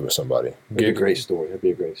story with somebody. That'd be a great story. That'd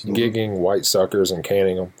be a great story. Gigging white suckers and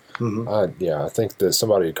canning them. I think that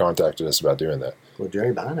somebody had contacted us about doing that. Well,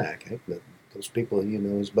 Jerry Bynack, those people,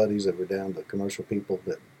 his buddies that were down, the commercial people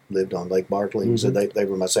that lived on Lake Barkley, he said they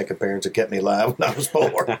were my second parents that kept me alive when I was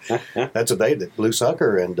 4. That's what they did. Blue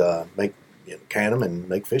sucker and can them and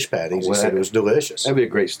make fish patties. Well, He said it was delicious. That'd be a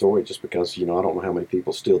great story, just because I don't know how many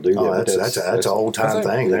people still do that. Oh, but that's an old time I think-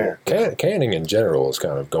 thing there. Canning in general is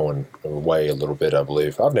kind of going away a little bit, I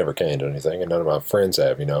believe. I've never canned anything, and none of my friends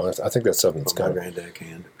have, I think that's something that's My kind of... granddad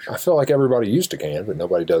canned. I feel like everybody used to can, but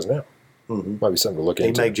nobody does now. Might be something to look He'd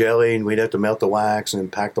into. make jelly, and we'd have to melt the wax and then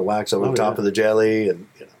pack the wax over the top of the jelly, and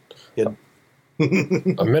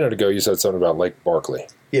A minute ago, you said something about Lake Barkley.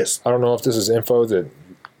 yes, I don't know if this is info that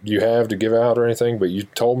you have to give out or anything, but you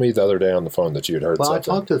told me the other day on the phone that you had heard well, I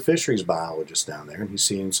something. talked to the fisheries biologist down there, and he's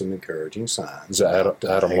seeing some encouraging signs. Is that about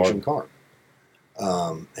Adam Asian Martin? carp.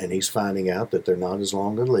 And he's finding out that they're not as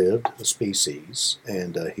long lived a species,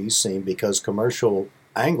 and he's seen because commercial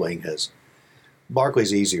angling has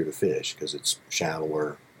Barkley's easier to fish because it's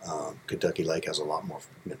shallower. Kentucky Lake has a lot more,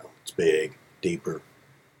 it's big, deeper,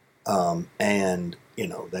 and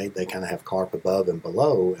they kind of have carp above and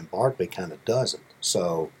below, and Barkley kind of doesn't.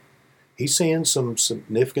 So he's seeing some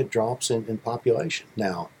significant drops in population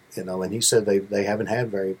now. And he said they haven't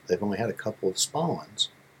had they've only had a couple of spawns.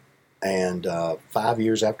 And 5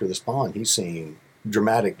 years after the spawn, he's seeing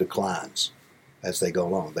dramatic declines as they go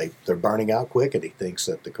along. They're burning out quick, and he thinks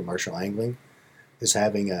that the commercial angling is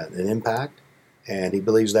having an impact. And he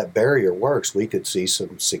believes that barrier works. We could see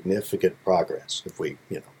some significant progress if we,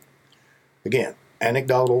 again,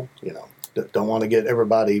 anecdotal. Don't want to get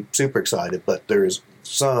everybody super excited, but there is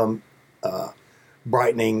some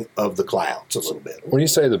brightening of the clouds a little bit. When you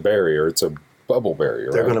say the barrier, it's a bubble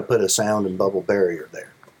barrier, They're right? going to put a sound and bubble barrier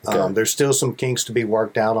there. Okay. There's still some kinks to be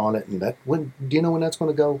worked out on it, and do you know when that's going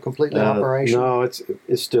to go completely operational? No, it's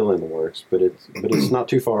still in the works, but it's not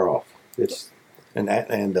too far off. And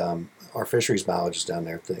our fisheries biologist down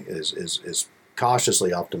there is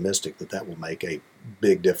cautiously optimistic that will make a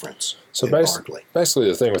big difference So in Barkley. basically,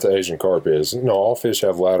 the thing with the Asian carp is, all fish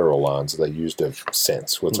have lateral lines that they use to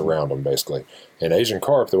sense what's around them, basically. And Asian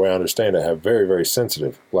carp, the way I understand it, have very, very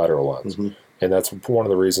sensitive lateral lines. And that's one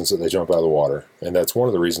of the reasons that they jump out of the water. And that's one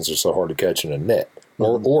of the reasons they're so hard to catch in a net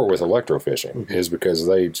or with electrofishing, is because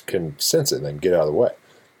they can sense it and then get out of the way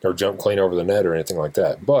or jump clean over the net or anything like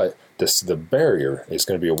that. But the barrier is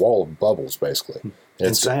going to be a wall of bubbles, basically.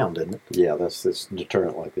 And sound, isn't it? Yeah, it's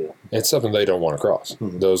deterrent like that. It's something they don't want to cross.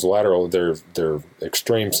 Those lateral, their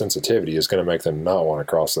extreme sensitivity is going to make them not want to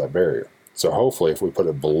cross that barrier. So hopefully, if we put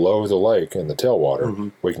it below the lake in the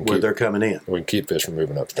tailwater, we can Where they're coming in. we can keep fish from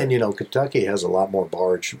moving upstream. And Kentucky has a lot more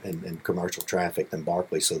barge and commercial traffic than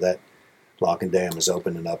Barkley, so that lock and dam is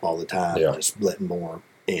opening up all the time, Yeah. just letting more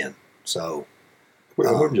in. So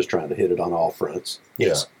We're just trying to hit it on all fronts.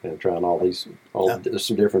 yes, And trying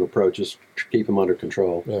some different approaches to keep them under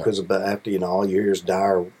control. Yeah. because after all you hear is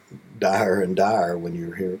dire and dire when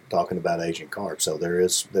you're here talking about Asian carp. So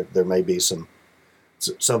there may be some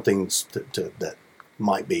things that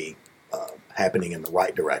might be happening in the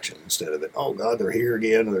right direction instead of it. Oh God, they're here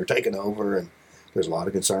again and they're taking over. And there's a lot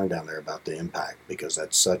of concern down there about the impact because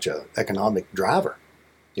that's such a economic driver.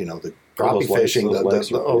 The crappie Those lakes- fishing, those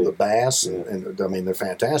lakes are big. the bass, Yeah. and I mean they're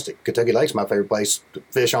fantastic. Kentucky Lake's my favorite place to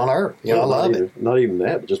fish on earth. I love it. Not even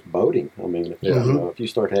that, but just boating. I mean, if you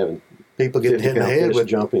start having People getting hit in the head fish with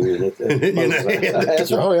jumping, and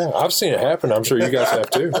that's Oh yeah, I've seen it happen. I'm sure you guys have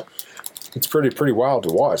too. It's pretty wild to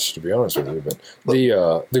watch, to be honest with you.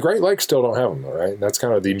 But the Great Lakes still don't have them, though, right? That's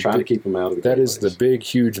kind of the trying to keep them out of the that Great is the Lakes. big,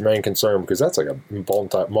 huge main concern because that's like a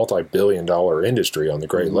multi-billion-dollar industry on the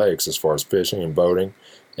Great Lakes as far as fishing and boating.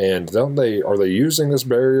 And are they using this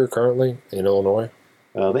barrier currently in Illinois?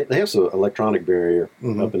 They have some electronic barrier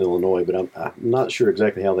up in Illinois, but I'm not sure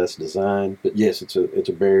exactly how that's designed. But yes, it's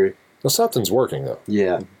a barrier. Well, something's working though.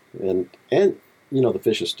 Yeah, and the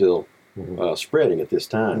fish is still spreading at this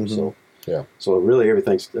time. So Yeah. So really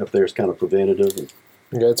everything's up there is kind of preventative. And,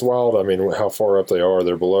 Yeah, it's wild. I mean, how far up they are.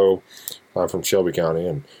 They're below. I'm from Shelby County,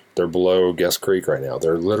 and they're below Guest Creek right now.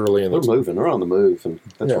 They're literally in they're the. moving. They're on the move, and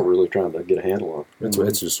that's Yeah. what we're really trying to get a handle on.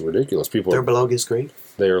 It's just ridiculous. People They're below Guest Creek.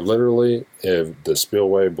 they are literally the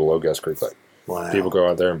spillway below Guest Creek Lake. Wow. People go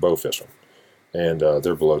out there and bow fish them. And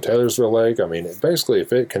they're below Taylorsville Lake. I mean, basically,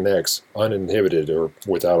 if it connects uninhibited or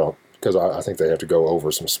without because I think they have to go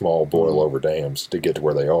over some small boil-over dams to get to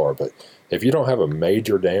where they are. But if you don't have a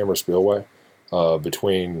major dam or spillway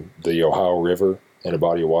between the Ohio River and a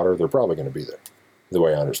body of water, they're probably going to be there, the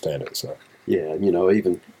way I understand it. So Yeah,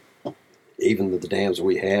 even the dams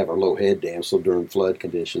we have are low head dams, so during flood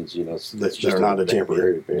conditions, that's just not a dam,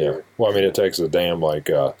 temporary yeah. barrier. Well, I mean, it takes a dam like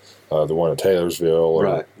the one at Taylorsville or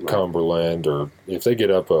Right. Cumberland, or if they get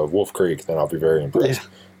up Wolf Creek, then I'll be very impressed.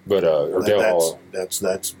 But or Dale Hollow. That's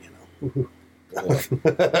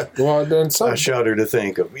Well, then I shudder to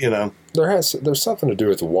think of, there's something to do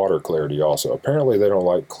with the water clarity also. Apparently, they don't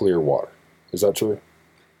like clear water. Is that true?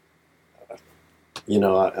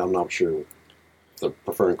 I'm not sure if they're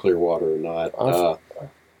preferring clear water or not.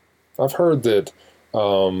 I've heard that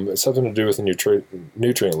it's something to do with the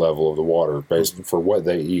nutrient level of the water based for what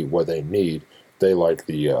they eat, what they need. They like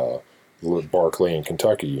the Barkley and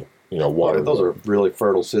Kentucky, water. Those are really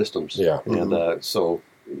fertile systems. Yeah. And so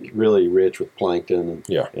really rich with plankton.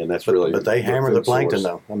 And that's really. But they hammer the plankton,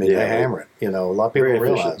 though. I mean, they hammer it. A lot of people very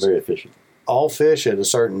realize. efficient, very efficient. All fish at a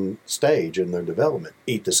certain stage in their development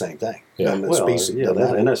eat the same thing. Yeah. And the Well, species,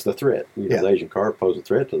 and that's the threat. Yeah. The Asian carp pose a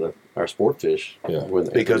threat to our sport fish. Yeah.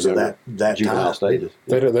 because of that juvenile time. stages.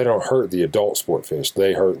 They don't hurt the adult sport fish.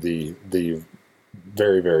 They hurt the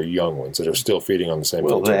very, very young ones that are still feeding on the same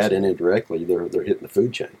Well, filters. that and indirectly, they're hitting the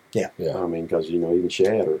food chain. Yeah. Yeah. I mean, because even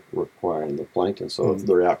shad are requiring the plankton, so if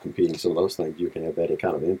they're out competing some of those things, you can have that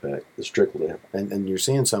kind of impact. It's trickle down. And you're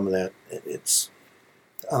seeing some of that. It's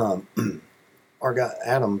our guy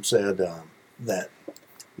Adam said that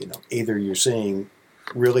either you're seeing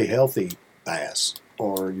really healthy bass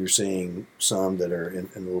or you're seeing some that are in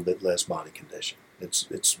a little bit less body condition.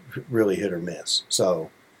 It's really hit or miss. So,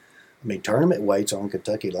 I mean, tournament weights on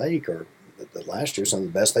Kentucky Lake are the last year some of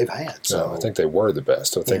the best they've had. So I think they were the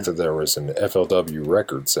best. I think that there was an FLW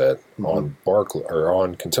record set on Barkley or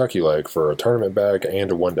on Kentucky Lake for a tournament bag and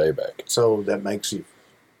a one-day bag. So that makes you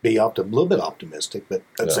be a little bit optimistic, but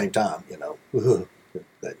at the same time,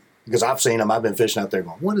 because I've seen them. I've been fishing out there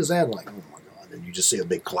going, what is that? Like, oh my God. And you just see a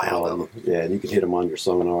big cloud of them. Yeah, and you can hit them on your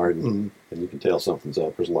sonar, and you can tell something's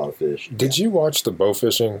up. There's a lot of fish. Did you watch the bow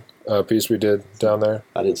fishing piece we did down there?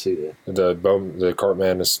 I didn't see that. The Carp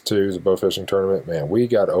Madness 2, the bow fishing tournament? Man, we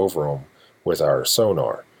got over them with our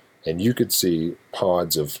sonar, and you could see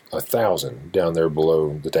pods of 1,000 down there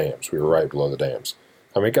below the dams. We were right below the dams.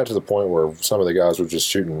 I mean, it got to the point where some of the guys were just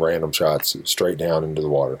shooting random shots straight down into the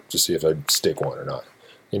water to see if they'd stick one or not.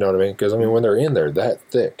 You know what I mean? Because, I mean, when they're in there that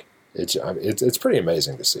thick, it's pretty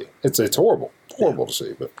amazing to see. It's horrible to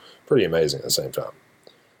see, but pretty amazing at the same time.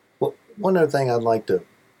 Well, one other thing I'd like to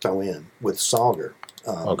throw in with Sauger,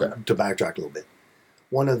 to backtrack a little bit.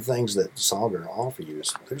 One of the things that Sauger offer you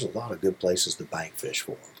is there's a lot of good places to bank fish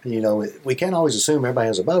for. We can't always assume everybody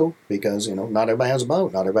has a boat because, not everybody has a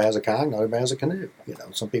boat. Not everybody has a kayak. Not everybody has a canoe.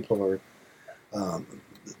 Some people are,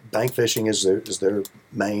 bank fishing is their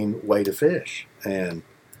main way to fish. And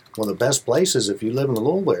one of the best places, if you live in the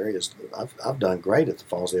Louisville area, is I've done great at the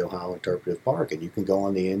Falls of the Ohio Interpretive Park, and you can go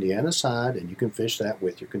on the Indiana side, and you can fish that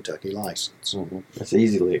with your Kentucky license. It's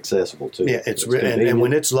easily accessible too. Yeah, and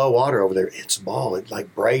when it's low water over there, it's a ball. It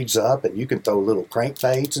like braids up, and you can throw little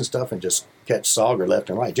crankbaits and stuff, and just catch sauger left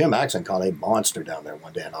and right. Jim Axon caught a monster down there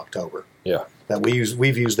one day in October. Yeah, that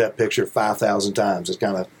we've used that picture 5,000 times. It's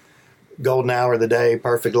kind of golden hour of the day,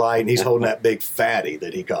 perfect light, and he's holding that big fatty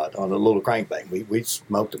that he caught on a little crankbait. We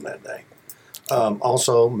smoked him that day.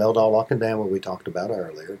 Also, Meldal Wakandama we talked about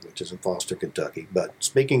earlier, which is in Foster, Kentucky. But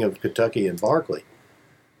speaking of Kentucky and Barkley,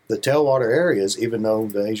 the tailwater areas, even though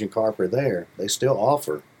the Asian carp are there, they still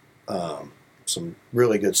offer some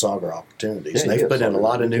really good sauger opportunities. Yeah, They've put in a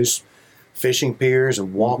lot of new fishing piers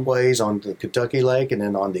and walkways on the Kentucky Lake, and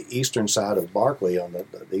then on the eastern side of Barkley, on the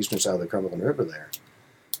eastern side of the Cumberland River there.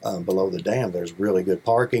 Below the dam, there's really good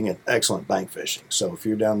parking and excellent bank fishing. So if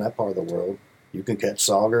you're down that part of the world, you can catch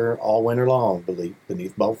sauger all winter long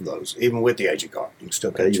beneath both of those. Even with the Asian carp, you can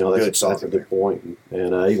still catch good sauger. That's a good point.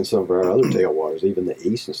 And even some of our other tailwaters, even the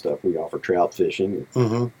east and stuff, we offer trout fishing.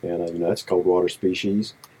 And that's a cold water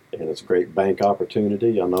species, and it's a great bank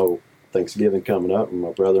opportunity. I know Thanksgiving coming up, and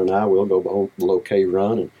my brother and I will go below K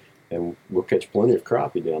Run, and we'll catch plenty of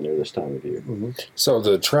crappie down there this time of year. So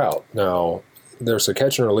the trout now. There's a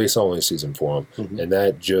catch and release only season for them, and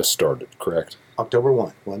that just started, correct? October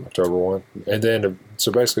 1. October 1. And then,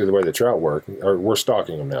 so basically the way the trout work, we're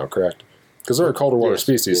stocking them now, correct? Because they're a colder water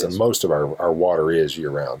species, and most of our water is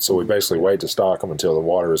year-round. So we basically wait to stock them until the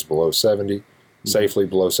water is below 70, safely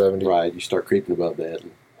below 70. Right, you start creeping above that.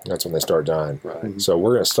 That's when they start dying. Right. So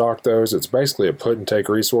we're going to stock those. It's basically a put-and-take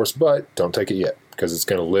resource, but don't take it yet, because it's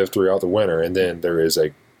going to live throughout the winter, and then there is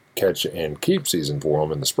a catch and keep season for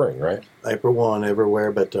them in the spring, right? April 1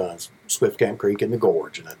 everywhere but Swift Camp Creek in the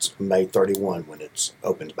Gorge, and it's May 31 when it's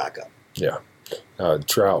opened back up. Yeah.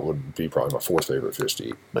 Trout would be probably my fourth favorite fish to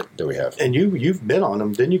eat that we have. And you've been on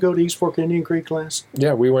them. Didn't you go to East Fork Indian Creek last?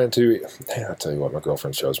 Yeah, we went to. Man, I tell you what, my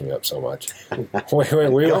girlfriend shows me up so much.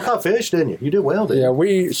 we You all caught fish, didn't you? You did well, didn't you?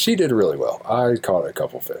 Yeah, she did really well. I caught a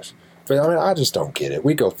couple fish, but I mean, I just don't get it.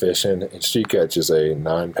 We go fishing, and she catches a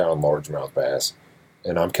 9-pound largemouth bass,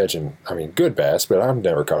 and I'm catching. I mean, good bass, but I've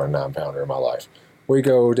never caught a 9-pounder in my life. We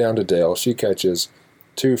go down to Dale. She catches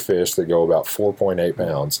 2 fish that go about 4.8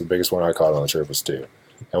 pounds. The biggest one I caught on the trip was 2.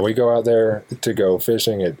 And we go out there to go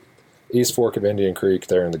fishing at East Fork of Indian Creek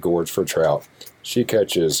there in the gorge for trout. She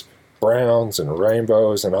catches browns and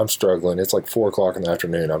rainbows, and I'm struggling. It's like 4 o'clock in the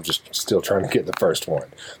afternoon. I'm just still trying to get the first one.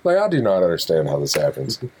 Like, I do not understand how this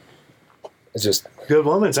happens. It's just... Good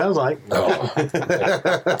woman, sounds like. Oh.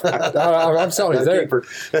 I'm telling you,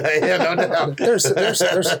 Yeah, no doubt.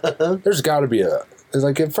 there's got to be a... It's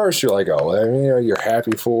like, at first you're like, oh, I mean, you're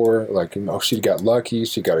happy for her. Like, she got lucky.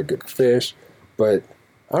 She got a good fish. But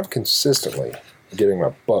I'm consistently getting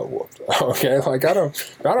my butt whooped. Okay, like I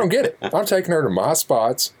don't get it. I'm taking her to my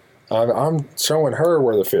spots. I'm showing her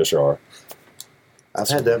where the fish are. I've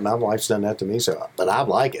had that. My wife's done that to me, but I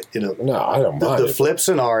like it. You know, No, I don't mind. the flip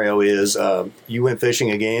scenario is you went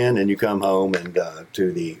fishing again, and you come home and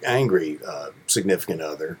to the angry significant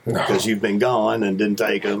other because you've been gone and didn't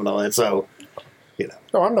take them and all that. So, you know,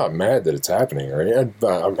 No, I'm not mad that it's happening or anything.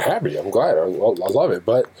 I'm happy. I'm glad. I love it.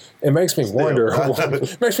 But it makes me wonder.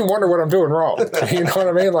 It makes me wonder what I'm doing wrong. You know what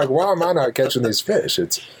I mean? Like, why am I not catching these fish?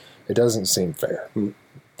 It doesn't seem fair.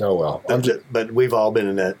 Oh well. but we've all been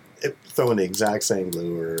in that, throwing the exact same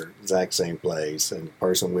lure, exact same place, and the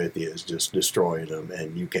person with you is just destroying them,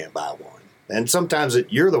 and you can't buy one. And sometimes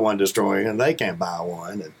you're the one destroying, and they can't buy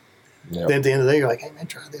one. And then at the end of the day, you're like, "Hey man,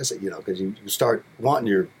 try this," you know, because you start wanting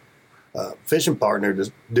your fishing partner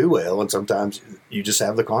to do well, and sometimes you just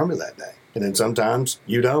have the karma that day, and then sometimes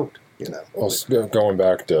you don't. You know. Well, going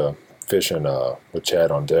back to fishing with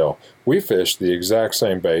Chad on Dale, we fished the exact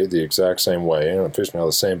same bait, the exact same way, and I'm fishing out of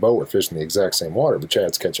the same boat. We're fishing the exact same water, but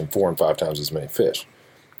Chad's catching 4 and 5 times as many fish.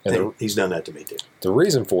 And He's done that to me too. the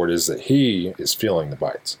reason for it is that he is feeling the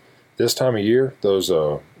bites. This time of year, those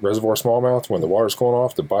reservoir smallmouth, when the water's going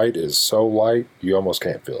off, the bite is so light you almost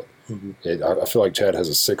can't feel it. I feel like Chad has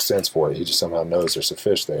a sixth sense for it. He just somehow knows there's a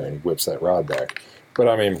fish there, and he whips that rod back. But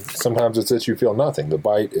I mean, sometimes it's that you feel nothing. The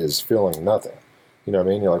bite is feeling nothing. You know what I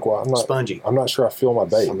mean? You're like, well, I'm not spongy. I'm not sure I feel my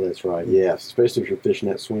bait. That's right. Yeah, especially if you're fishing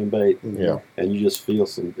that swim bait. Yeah. And you just feel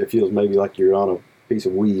it feels maybe like you're on a piece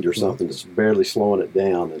of weed or something, just barely slowing it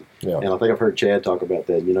down. And I think I've heard Chad talk about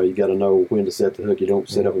that. You know, you got to know when to set the hook. You don't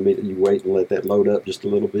set up immediately. You wait and let that load up just a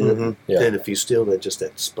little bit. Yeah. And if you still that just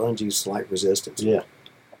that spongy, slight resistance. Yeah.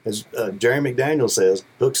 As Jerry McDaniel says,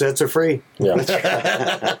 hook sets are free. Yeah.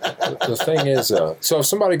 The thing is, so if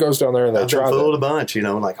somebody goes down there and they I've been try fooled that, a bunch, you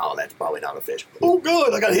know, like, oh, that's probably not a fish. Oh,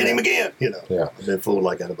 good, I got to hit him again. You know, Yeah. I've been fooled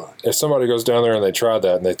like that a bunch. if somebody goes down there and they try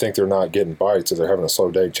that and they think they're not getting bites or they're having a slow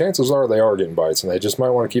day, chances are they are getting bites, and they just might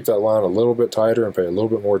want to keep that line a little bit tighter and pay a little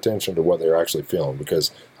bit more attention to what they're actually feeling. Because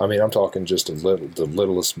I mean, I'm talking just the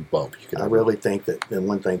littlest bump you can. I really think that, and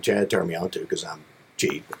one thing Chad turned me on to, because I'm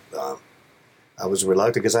cheap, I was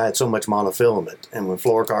reluctant because I had so much monofilament. And when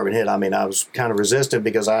fluorocarbon hit, I mean, I was kind of resistant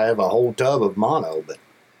because I have a whole tub of mono, but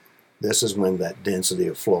this is when that density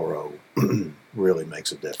of fluoro really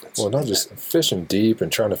makes a difference. Well, not just fishing deep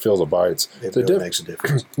and trying to feel the bites. It The really diff- makes a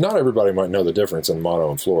difference. Not everybody might know the difference in mono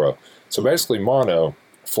and fluoro. So basically, mono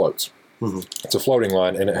floats. It's a floating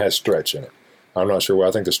line, and it has stretch in it. I'm not sure why.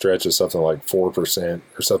 I think the stretch is something like 4%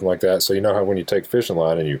 or something like that. So you know how when you take a fishing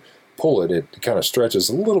line and you pull it, it kind of stretches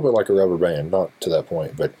a little bit like a rubber band, not to that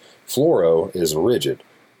point. But fluoro is rigid,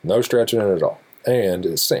 no stretch in it at all, and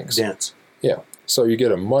it sinks. Dense. Yeah. So you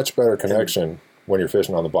get a much better connection when you're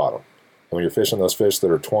fishing on the bottom. And when you're fishing those fish that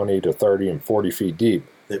are 20 to 30 and 40 feet deep,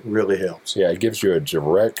 It really helps. yeah, it gives you a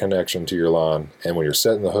direct connection to your line. And when you're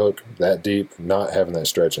setting the hook that deep, not having that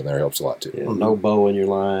stretch in there helps a lot too. Yeah, no bow in your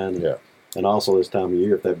line. Yeah. And also this time of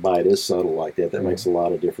year, if that bite is subtle like that, that makes a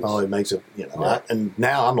lot of difference. Oh, it makes it, you know. Yeah. And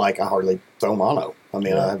now I'm like, I hardly throw mono. I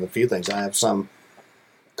mean, I have a few things. I have some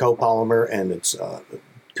copolymer, and it's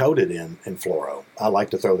coated in fluoro. I like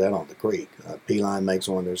to throw that on the creek. P-Line makes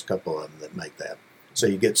one. There's a couple of them that make that. So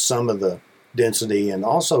you get some of the density, and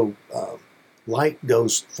also light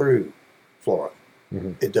goes through fluoro.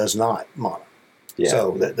 It does not mono. Yeah.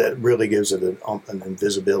 So that really gives it an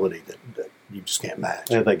invisibility that you just can't match.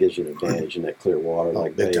 And that gives you an advantage in that clear water,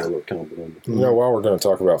 like big Dale time. or Cumberland. You know, while we're going to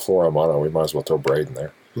talk about fluoro mono, we might as well throw braid in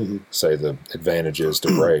there. Say the advantages to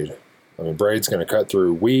braid. I mean, braid's going to cut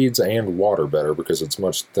through weeds and water better because it's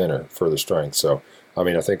much thinner for the strength. So, I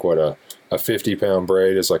mean, I think what a 50-pound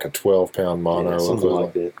braid is like a 12-pound mono. Yeah, something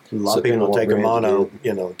like that. A lot of people take a brand mono,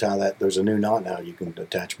 you get. tie that. There's a new knot now you can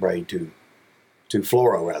attach braid to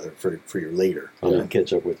fluoro rather for your leader. I'm going to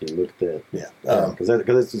catch up with you and look at that. Yeah.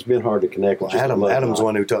 Because it's been hard to connect with. Well, Adam's the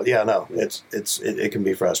one who told. Yeah, no, it can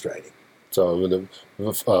be frustrating. So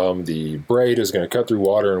the braid is going to cut through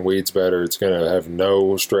water and weeds better. It's going to have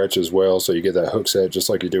no stretch as well, so you get that hook set just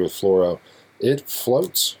like you do with fluoro. It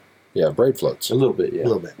floats. Yeah, braid floats. A little bit, yeah. A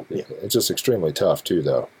little bit, yeah. It's just extremely tough, too,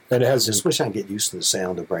 though. And it has. I just wish I could get used to the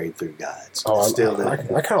sound of braid through guides. Oh, I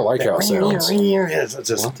kind of like how it sounds. It's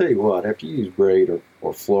just, I'll tell you what, after you use braid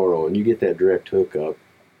or fluoro and you get that direct hookup,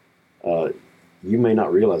 you may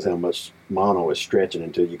not realize how much mono is stretching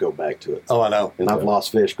until you go back to it. oh, I know. And I've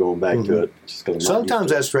lost fish going back to it just because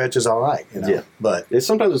Sometimes that stretch is all right, Yeah. But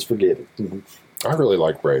sometimes it's forgiving. I really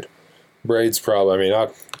like braid. Braid's probably. I mean,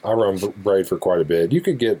 I run braid for quite a bit. You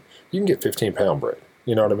can get 15-pound braid.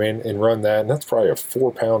 You know what I mean? And run that, and that's probably a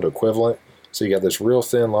 4-pound equivalent. So you got this real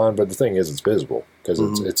thin line, but the thing is, it's visible because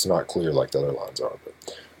it's not clear like the other lines are.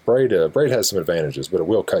 But braid has some advantages, but it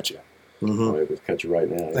will cut you. Oh, it would cut you right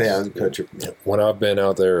now. yeah, cut your, When I've been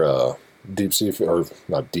out there deep sea, or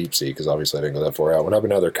not deep sea, because obviously I didn't go that far out. When I've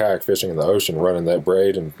been out there kayak fishing in the ocean, running that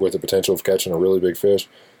braid, and with the potential of catching a really big fish,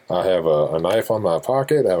 I have a knife on my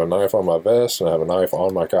pocket, I have a knife on my vest, and I have a knife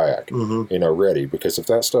on my kayak, ready. Because if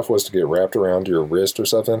that stuff was to get wrapped around your wrist or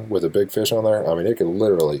something with a big fish on there, I mean, it could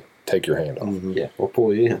literally take your hand off. Yeah, or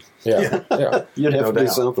pull you in. Yeah. You'd have No to do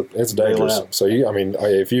doubt. something. It's dangerous. Bail out. So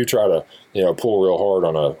if you try to pull real hard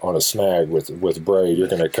on a snag with braid, you're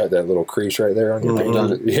going to cut that little crease right there on your I've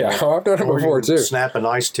done it. Yeah, I've done it or you before can too. snap a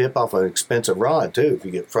nice tip off an expensive rod too if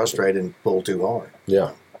you get frustrated and pull too hard.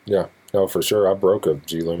 Yeah. No, for sure. I broke a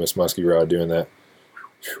G. Loomis muskie rod doing that.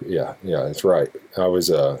 Yeah, that's right. I was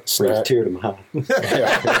Brings snagged. tear to my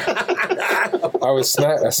eye. I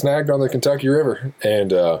snagged on the Kentucky River,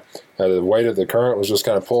 and the weight of the current was just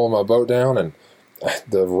kind of pulling my boat down, and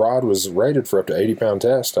the rod was rated for up to 80-pound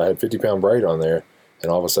test. I had 50-pound braid on there,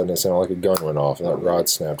 and all of a sudden it sounded like a gun went off, and that rod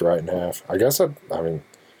snapped right in half. I guess I don't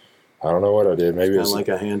know what I did. Maybe it Kind was of like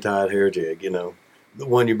a hand-tied hair jig, The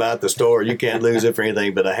one you buy at the store, you can't lose it for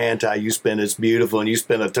anything, but a hand tie, you spend, it's beautiful, and you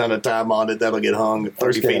spend a ton of time on it, that'll get hung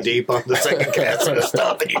 30 feet deep on the second cast of the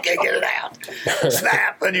stuff, and you can't get it out.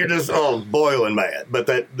 Snap, and you're just, boiling mad. But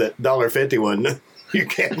that $1.50 one, you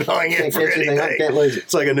can't hang it Can't for catch anything. I anything. can't lose it.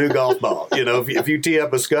 It's like a new golf ball. If you tee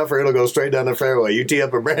up a scuffer, it'll go straight down the fairway. You tee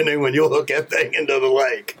up a brand new one, you'll hook that thing into the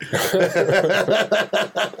lake.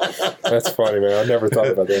 That's funny, man. I never thought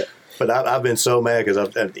about that. But I've been so mad because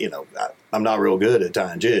I'm not real good at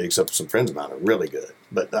tying jigs. Some friends of mine are really good,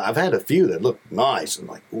 but I've had a few that look nice and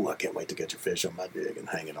like, ooh, I can't wait to catch a fish on my jig and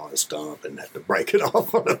hang it on a stump and have to break it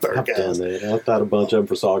off on the third I've done cast. that. I tied a bunch of them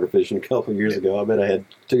for sauger fishing a couple of years ago. I bet I had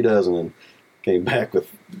 2 dozen and came back with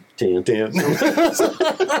 10.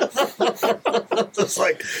 It's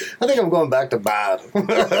like, I think I'm going back to buying them.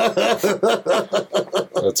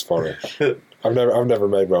 That's funny. I've never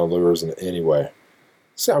made my own lures in any way.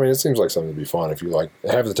 So, I mean, it seems like something to be fun if you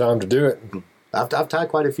have the time to do it. I've tied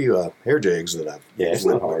quite a few hair jigs that I've. Yeah, it's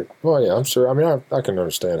not hard. Well, yeah, I'm sure. I mean, I can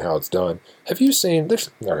understand how it's done. Have you seen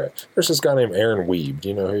this? Okay, there's this guy named Aaron Weeb. Do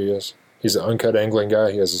you know who he is? He's an uncut angling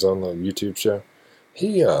guy. He has his own little YouTube show.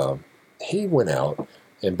 He went out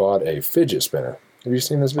and bought a fidget spinner. Have you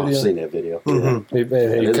seen this video? I've seen that video. Mm-hmm. He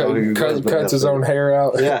I know who he was, but cuts his own hair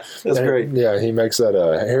out. Yeah, that's great. Yeah, he makes that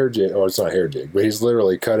a hair jig, or it's not a hair jig, but he's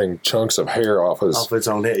literally cutting chunks of hair off his. Off its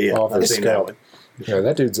own head, yeah. Off I've his seen that scalp. one. Yeah,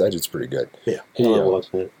 that dude's pretty good. Yeah. He, I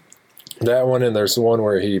watched that. that one, and there's the one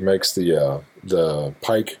where he makes the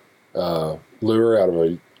pike lure out of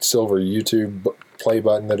a silver YouTube play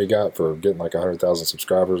button that he got for getting like 100,000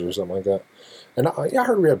 subscribers or something like that. And I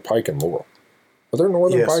heard we had pike and Laurel. Are there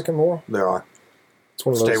northern Yes. pike and Laurel? There are. It's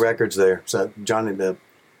one of State those. records there. So Johnny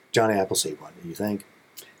Appleseed one, do you think?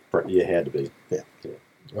 You had to be. Yeah.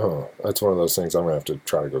 Oh, that's one of those things I'm gonna have to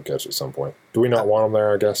try to go catch at some point. Do we not want them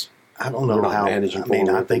there? I guess. I don't We're know not how. managing I mean,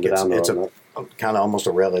 for I them, think but I know it's I'm a kind of almost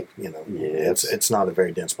a relic. Yeah, it's not a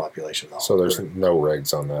very dense population at all. So there's no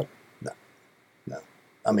regs on that. No.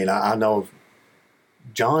 I mean, I know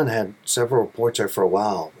John had several reports there for a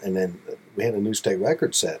while, and then we had a new state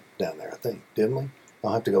record set down there, I think, didn't we?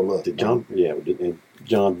 I'll have to go look. Did John? Yeah, did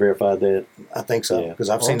John verified that? I think so, Yeah. because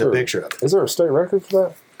I've seen the picture of it. Is there a state record for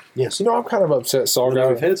that? Yes. You know, I'm kind of upset. Saw We've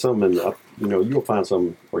guy. had some, and you'll find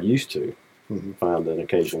some, or used to Mhm. find an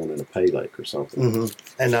occasional one in a pay lake or something. Mm-hmm.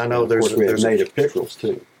 And I know Of course, we have there's native pickerels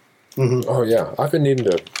too. Oh yeah, I've been needing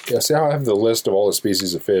to. Yeah, see, I have the list of all the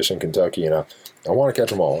species of fish in Kentucky, and I want to catch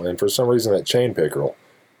them all. And for some reason, that chain pickerel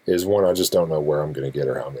is one I just don't know where I'm going to get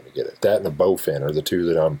or how I'm going to get it. That and the bowfin are the two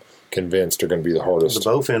that I'm convinced are going to be the hardest. The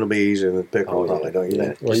bowfin will be easier than the pickerel, probably, don't you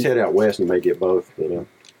think? Just head out west and you may get both. But,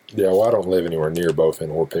 Yeah, well, I don't live anywhere near bowfin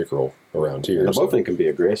or pickerel around here. the bowfin can be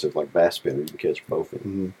aggressive, like bass spinner. You can catch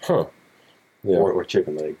bowfin. Huh. Yeah. Or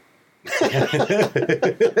chicken leg.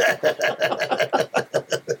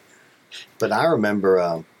 But I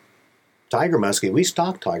remember tiger muskie. We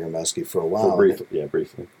stocked tiger muskie for a while.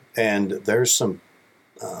 Briefly. And there's some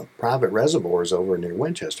private reservoirs over near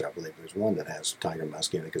Winchester. I believe there's one that has tiger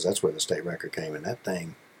muskie in it because that's where the state record came. And that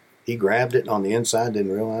thing, he grabbed it on the inside,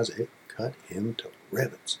 didn't realize it cut him to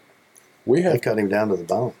ribbons. We They have, cut him down to the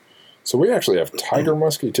bone. so we actually have tiger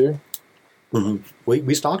muskie too.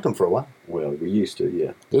 We stocked them for a while. Well, we used to,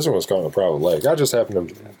 yeah. This one was caught in a private lake. I just happened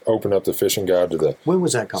to open up the fishing guide to the When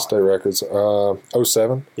was that caught? state records.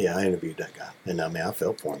 07. Yeah, I interviewed that guy, and I mean, I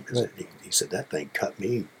felt for him because he said that thing cut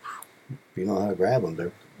me. If you know how to grab them,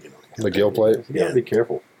 they're The gill plate. You got to be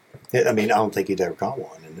careful. I mean, I don't think he'd ever caught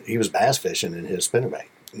one, and he was bass fishing in his spinnerbait.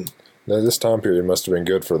 Now, this time period must have been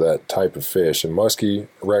good for that type of fish. And muskie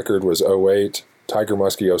record was 08, tiger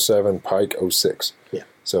muskie 07, pike 06. Yeah.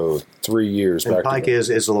 So 3 years And back. pike to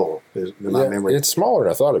is Laurel. My memory. it's smaller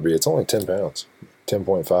than I thought it'd be. It's only 10 pounds,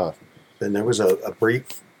 10.5. And there was a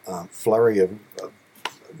brief flurry of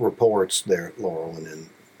reports there at Laurel, and then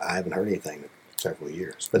I haven't heard anything in several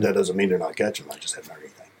years. But that doesn't mean they're not catching them. I just haven't heard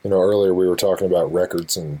anything. You know, earlier we were talking about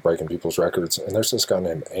records and breaking people's records, and there's this guy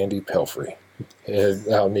named Andy Pelfrey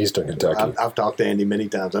out in eastern Kentucky. I've talked to Andy many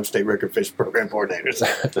times. I'm state record fish program coordinator.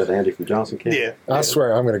 That Andy from Johnson County. Yeah. I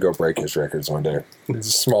swear I'm going to go break his records one day. He's the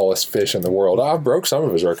smallest fish in the world. I broke some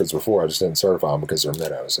of his records before. I just didn't certify them because they're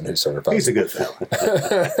minnows, and who certifies He's a them? good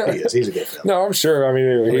fella. He is. He's a good fella. No, I'm sure. I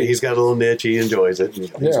mean, He's got a little niche. He enjoys it. And,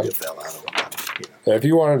 he's Yeah. a good fella. I don't know. if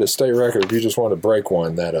you wanted a state record, if you just wanted to break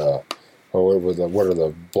one, that what are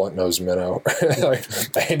the blunt nosed minnow? Like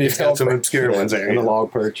Andy He's got some Pelfrey. obscure ones there. And the log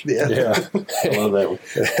perch. Yeah. Yeah, I love that one.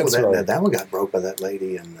 that's Well, right. that one got broke by that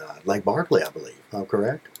lady in Lake Barkley, I believe. Oh,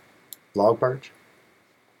 correct? Log perch?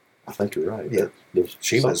 I think you're right. Yeah. There's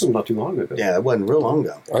She was- something not too long ago. Yeah, it wasn't real long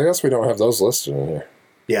ago. I guess we don't have those listed in here.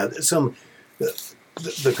 Yeah,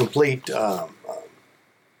 the complete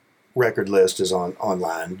record list is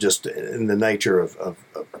online, just in the nature of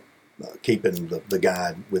keeping the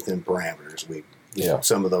guide within parameters. Yeah.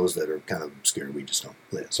 Some of those that are kind of obscure, we just don't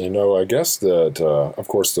list. You know, I guess that of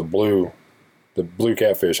course the blue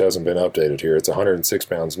catfish hasn't been updated here. It's 106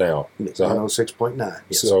 pounds now. It's So- 106.9.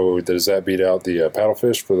 Yes. So does that beat out the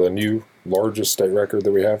paddlefish for the new largest state record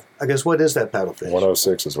that we have? I guess what is that paddlefish?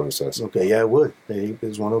 106 is what it says. Okay, yeah, it would. It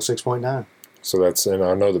was 106.9. So that's, and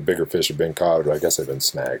I know the bigger fish have been caught, but I guess they've been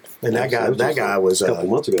snagged. And that guy was a couple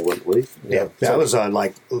months ago, wasn't it, Lee? yeah, that was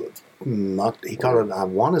he caught it. I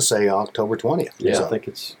want to say October 20th. Yeah, So I think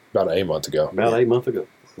it's About 8 months ago. about 8 months ago.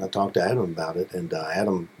 I talked to Adam about it, and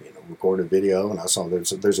Adam, recorded video, and I saw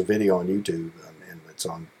there's a video on YouTube, and it's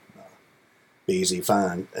on Be Easy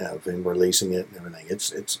Find of him releasing it and everything.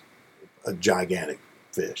 It's a gigantic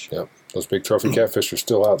fish. Yep. Those big trophy catfish are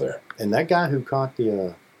still out there. And that guy who caught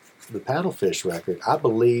the paddlefish record, I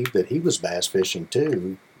believe that he was bass fishing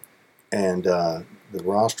too, and the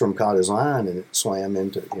rostrum caught his line and it swam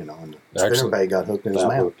into, and the Actually, spinnerbait got hooked in his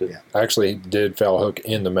foul mouth. hooked it. Yeah, Actually, he did foul hook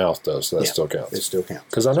in the mouth, though, so that Yeah. still it counts. still counts.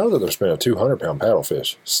 Because I know that there's been a 200-pound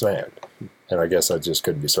paddlefish snagged, and I guess I just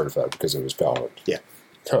couldn't be certified because it was foul hooked. Yeah.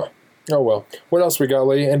 Huh. Oh, well. What else we got,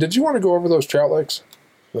 Lee? And did you want to go over those trout lakes?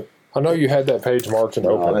 I know you had that page marked and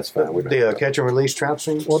open. Oh, that's fine. We The catch and release trout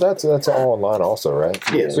streams? Well, that's all online also, right?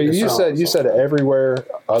 Yes, But it's you all- said everywhere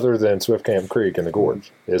other than Swift Camp Creek in the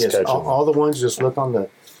gorge is yes, catching. all the ones, just look on the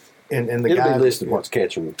in the It'll guide. be listed what's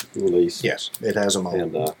catch and release. Yes, it has them all.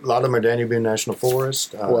 And, a lot of them are Danube National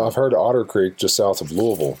Forest. Well, I've heard Otter Creek, just south of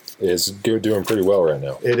Louisville, is doing pretty well right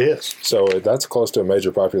now. It is. So that's close to a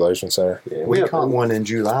major population center. Yeah, We have caught one in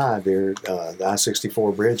July there, the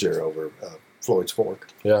I-64 bridge there over Floyd's Fork.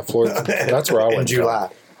 Yeah, Floyd. That's where I went. in and July.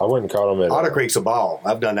 caught- I went and caught them at. Otter Creek's a ball.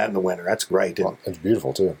 I've done that in the winter. That's great. And It's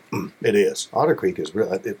beautiful too. it is. Otter Creek is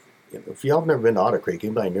real. If y'all have never been to Otter Creek,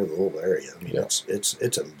 anybody near the Louisville area, I mean, Yeah. it's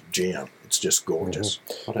a gem. It's just gorgeous.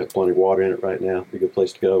 I'll have plenty of water in it right now. Be a good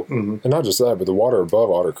place to go. And not just that, but the water above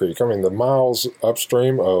Otter Creek. I mean, the miles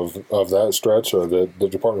upstream of that stretch, or the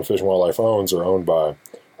Department of Fish and Wildlife owns, are owned by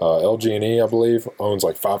LG&E, I believe, owns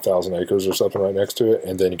like 5,000 acres or something right next to it,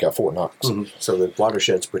 and then you got Fort Knox. So the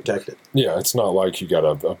watershed's protected. Yeah, it's not like you got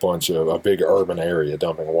a big urban area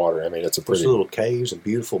dumping water. I mean, it's a There's pretty little caves and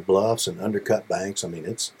beautiful bluffs and undercut banks. I mean,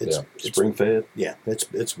 it's Spring fed. yeah,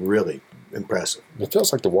 it's really impressive. It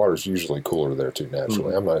feels like the water's usually cooler there too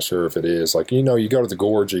naturally. I'm not sure if it is. Like, you go to the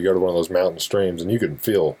gorge, or you go to one of those mountain streams, and you can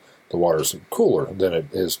feel the water's cooler than it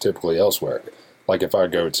is typically elsewhere. Like if I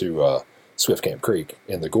go to Swift Camp Creek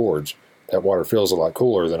in the gorge, that water feels a lot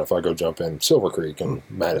cooler than if I go jump in Silver Creek in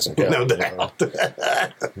Madison County. No doubt.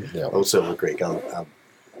 Yeah. Old Silver Creek. I'm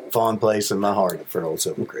fond place in my heart for Old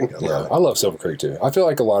Silver Creek. I love Silver Creek too. I feel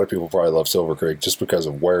like a lot of people probably love Silver Creek just because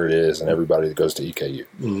of where it is and everybody that goes to EKU.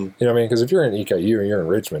 Mm-hmm. You know what I mean? Because if you're in EKU and you're in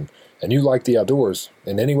Richmond and you like the outdoors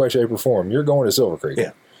in any way, shape, or form, you're going to Silver Creek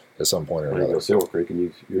at some point or You go another. to Silver Creek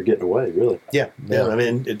and you're getting away, really. Yeah. I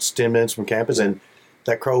mean, it's 10 minutes from campus, and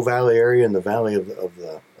that Crow Valley area and the valley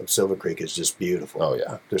of Silver Creek is just beautiful. Oh,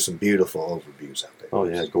 yeah. There's some beautiful overviews out there. Oh,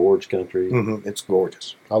 yeah, gorge country. It's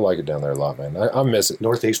gorgeous. I like it down there a lot, man. I miss it.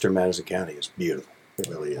 Northeastern Madison County is beautiful. It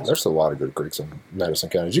really is. There's a lot of good creeks in Madison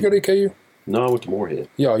County. Did you go to EKU? No, I went to Moorhead.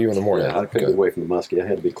 Yeah, you in the Moorhead. Yeah, I couldn't get away from the Muskie. I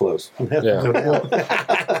had to be close. Yeah. No doubt.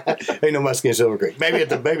 Ain't no muskie in Silver Creek. Maybe at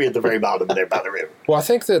the very bottom there by the river. Well, I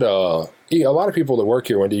think that a lot of people that work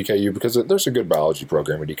here went to EKU because there's a good biology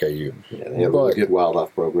program at EKU. Yeah, they have a really good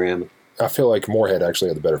wildlife program. I feel like Moorhead actually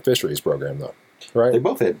had the better fisheries program, though. Right? They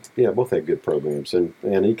both had good programs, and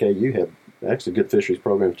EKU had actually good fisheries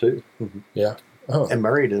program too. Yeah. Oh. And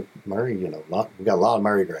Murray, we got a lot of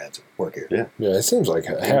Murray grads that work here. Yeah, Yeah, it seems like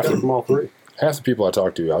half from all three. the people I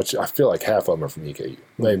talk to, I feel like half of them are from EKU.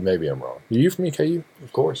 Maybe I'm wrong. Are you from EKU?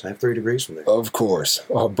 Of course, I have 3 degrees from there. Of course.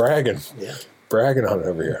 Oh, bragging. Yeah. Bragging on it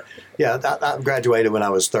over here. Yeah, I graduated when I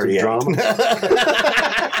was 38. Drama.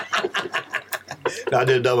 I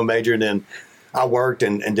did a double major, and then I worked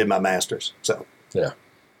and did my master's. So Yeah.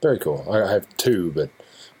 Very cool. I have 2, but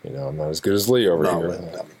I'm not as good as Lee over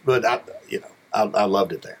here. but I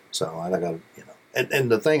loved it there. So I got and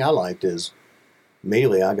the thing I liked is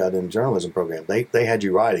immediately I got in the journalism program. They had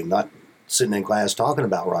you writing, not sitting in class talking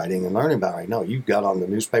about writing and learning about writing. No, you got on the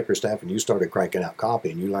newspaper staff and you started cranking out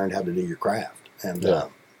copy, and you learned how to do your craft. And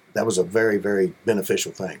that was a very, very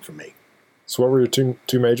beneficial thing for me. So what were your two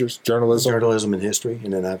majors? Journalism? Journalism and history,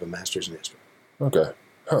 and then I have a master's in history. Okay.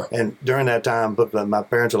 Huh. And during that time, my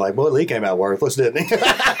parents were like, boy, Lee came out worthless, didn't he?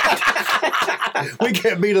 We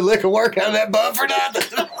can't beat a lick of work out of that bum for nothing.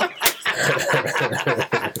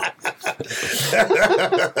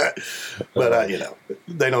 But,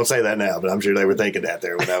 they don't say that now, but I'm sure they were thinking that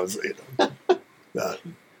there when I was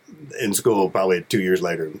in school probably 2 years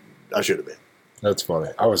later. I should have been. That's funny.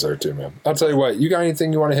 I was there too, man. I'll tell you what, you got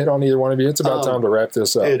anything you want to hit on either one of you? It's about time to wrap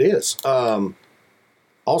this up. It is.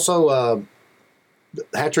 Also,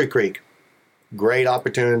 Hatchery Creek, great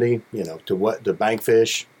opportunity, to bank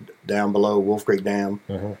fish down below Wolf Creek Dam.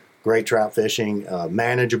 Mm-hmm. Great trout fishing,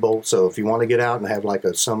 manageable. So if you want to get out and have like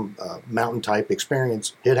some mountain type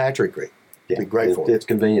experience, hit Hatchery Creek. Yeah, Be great for it. It's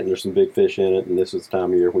convenient. There's some big fish in it, and this is the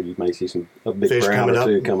time of year where you may see a big Fish brown or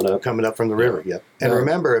two coming up from the river. Yep. And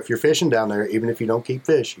remember, if you're fishing down there, even if you don't keep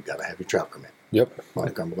fish, you got to have your trout permit. Yep.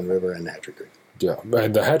 Like Cumberland River and Hatchery Creek. Yeah,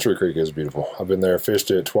 and the Hatchery Creek is beautiful. I've been there,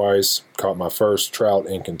 fished it twice, caught my first trout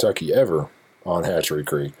in Kentucky ever on Hatchery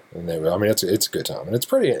Creek. And it's a good time. And it's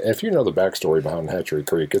pretty, if you know the backstory behind Hatchery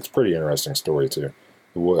Creek, it's a pretty interesting story too.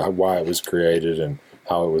 Why it was created and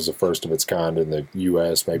how it was the first of its kind in the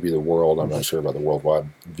U.S., maybe the world. I'm not sure about the worldwide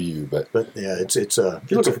view, but yeah, it's if you're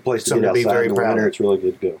looking for a place to get something to be outside very in the proud winter, of. it's really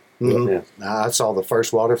good to go. Mhm. Yeah. I saw the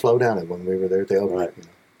first water flow down it when we were there at the Oak. Right.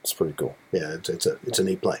 it's pretty cool. Yeah, it's a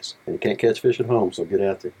neat place. And you can't catch fish at home, so get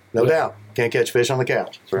out there. No doubt. Can't catch fish on the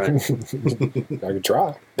couch. That's right. I could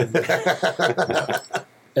try.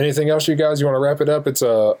 Anything else, you guys? You want to wrap it up? It's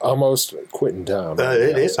almost quitting time.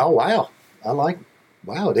 It is. Oh, wow.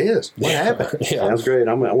 Wow, it is. What happened? Yeah. Sounds great.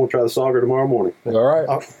 I want to try the sauger tomorrow morning. All right.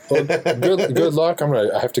 Well, good luck.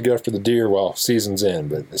 I have to get after the deer while season's in,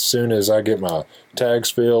 but as soon as I get my tags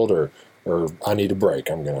filled or I need a break,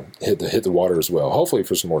 I'm gonna hit the water as well. Hopefully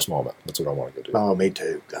for some more smallmouth. That's what I want to go do. Oh, me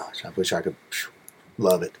too. Gosh, I wish I could.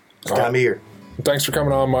 Love it. It's All time of year. Thanks for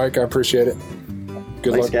coming on, Mike. I appreciate it.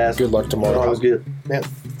 Good Thanks, luck, guys. Good luck tomorrow. Always good. Yeah.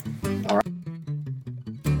 All right.